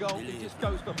through on goal, he just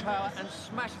goes for power and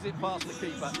smashes it past the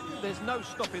keeper. There's no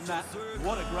stopping that.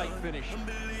 What a great finish.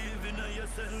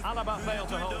 Alaba failed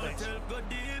to hold it.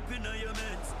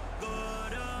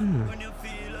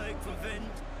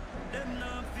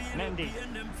 Mendy.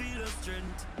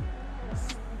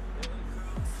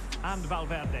 And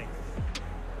Valverde.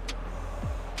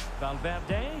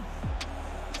 Valverde.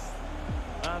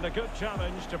 And a good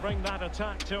challenge to bring that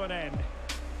attack to an end.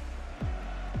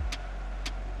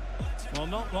 Well,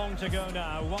 not long to go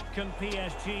now. What can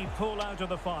PSG pull out of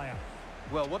the fire?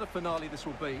 Well, what a finale this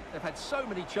will be. They've had so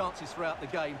many chances throughout the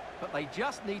game, but they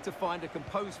just need to find a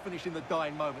composed finish in the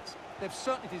dying moments. They've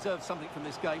certainly deserved something from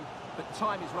this game, but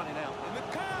time is running out.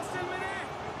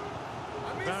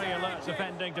 Very alert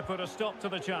defending to put a stop to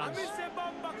the chance.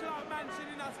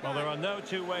 Well, there are no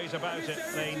two ways about it.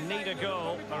 They need a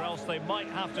goal, or else they might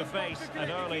have to face an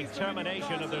early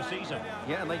termination of their season.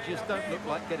 Yeah, and they just don't look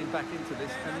like getting back into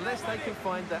this. Unless they can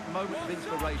find that moment of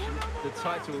inspiration, the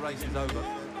title race is over.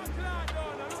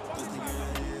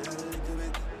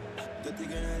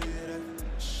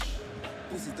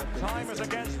 Time is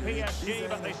against PSG,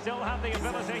 but they still have the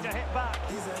ability to hit back.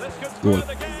 This could screw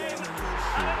the game, and it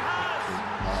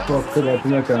has. Fuck to that,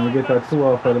 you can get a 2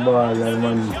 off of the ball and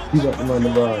man, give up the man the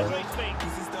ball.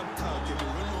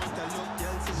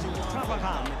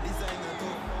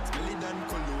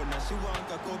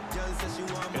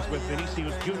 It's with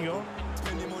Vinicius Junior.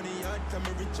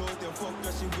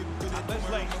 At this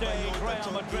late stage,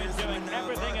 Real Madrid doing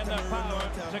everything in their power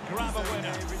to grab a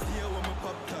winner.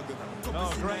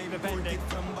 Oh, great defending.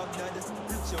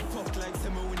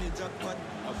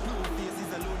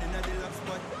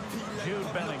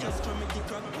 Jude Bellingham.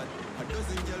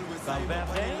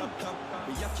 Valverde.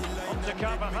 On to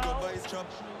Carvajal.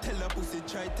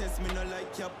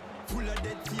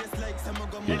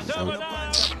 It's over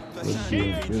now.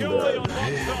 Sheer joy on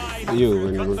one side. But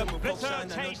the bitter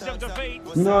taste of defeat.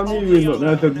 No, I mean,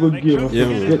 that's a good game.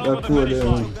 Yeah, Get that 2 there,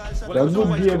 man. That's a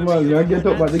good game, man. I get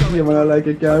up at the game and I like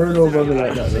it. Can't run over me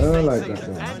like that. I don't like that,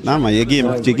 man. Nah, man, your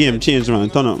game changed, man.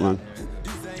 Turn up, man.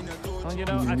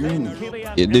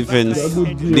 Your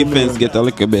defense get a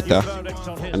little better.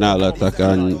 And all attack,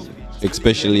 and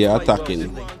especially your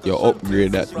attacking, you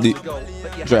upgrade that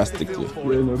drastically.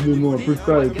 Yeah, no, be more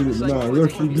precise with it. Nah,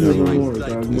 rush the game more.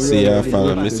 See how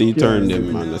far, I see turn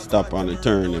them, man. Stop on the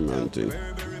turn them, man, too.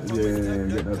 Yeah,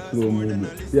 get that slow movement.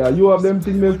 Yeah, you have them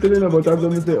things left in, but as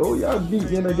them say, oh, yeah, beat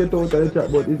you and get out of the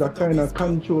chat, but it's a kind of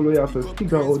control where you have to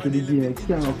stick out to the game. You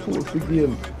can't force the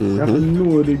game. You have to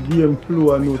know the game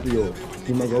flow and know to you.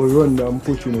 You might go run down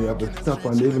pushing, you have to stop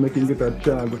and even make him get a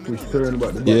chance to push turn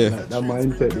back the back. Yeah. Like that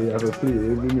mindset you have to play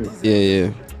every minute.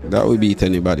 Yeah. That will beat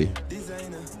anybody.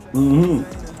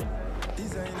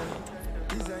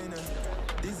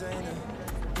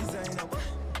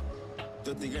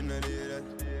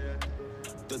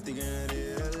 Dirty girl,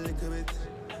 do that a little bit.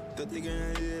 Dirty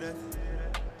girl, do that.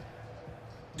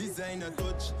 Designer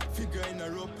touch, figure in a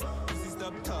rope. Pussy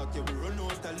stop talk, yeah, we run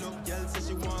out of luck. Girl say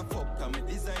she want fuck, I'm a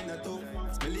designer too.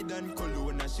 Smelly than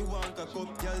cologne, and she want a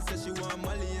cup. Girl say she want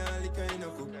Mali and liquor in a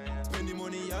cup. Spend the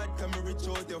money hard, come rich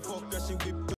out your fuck, cause she whip.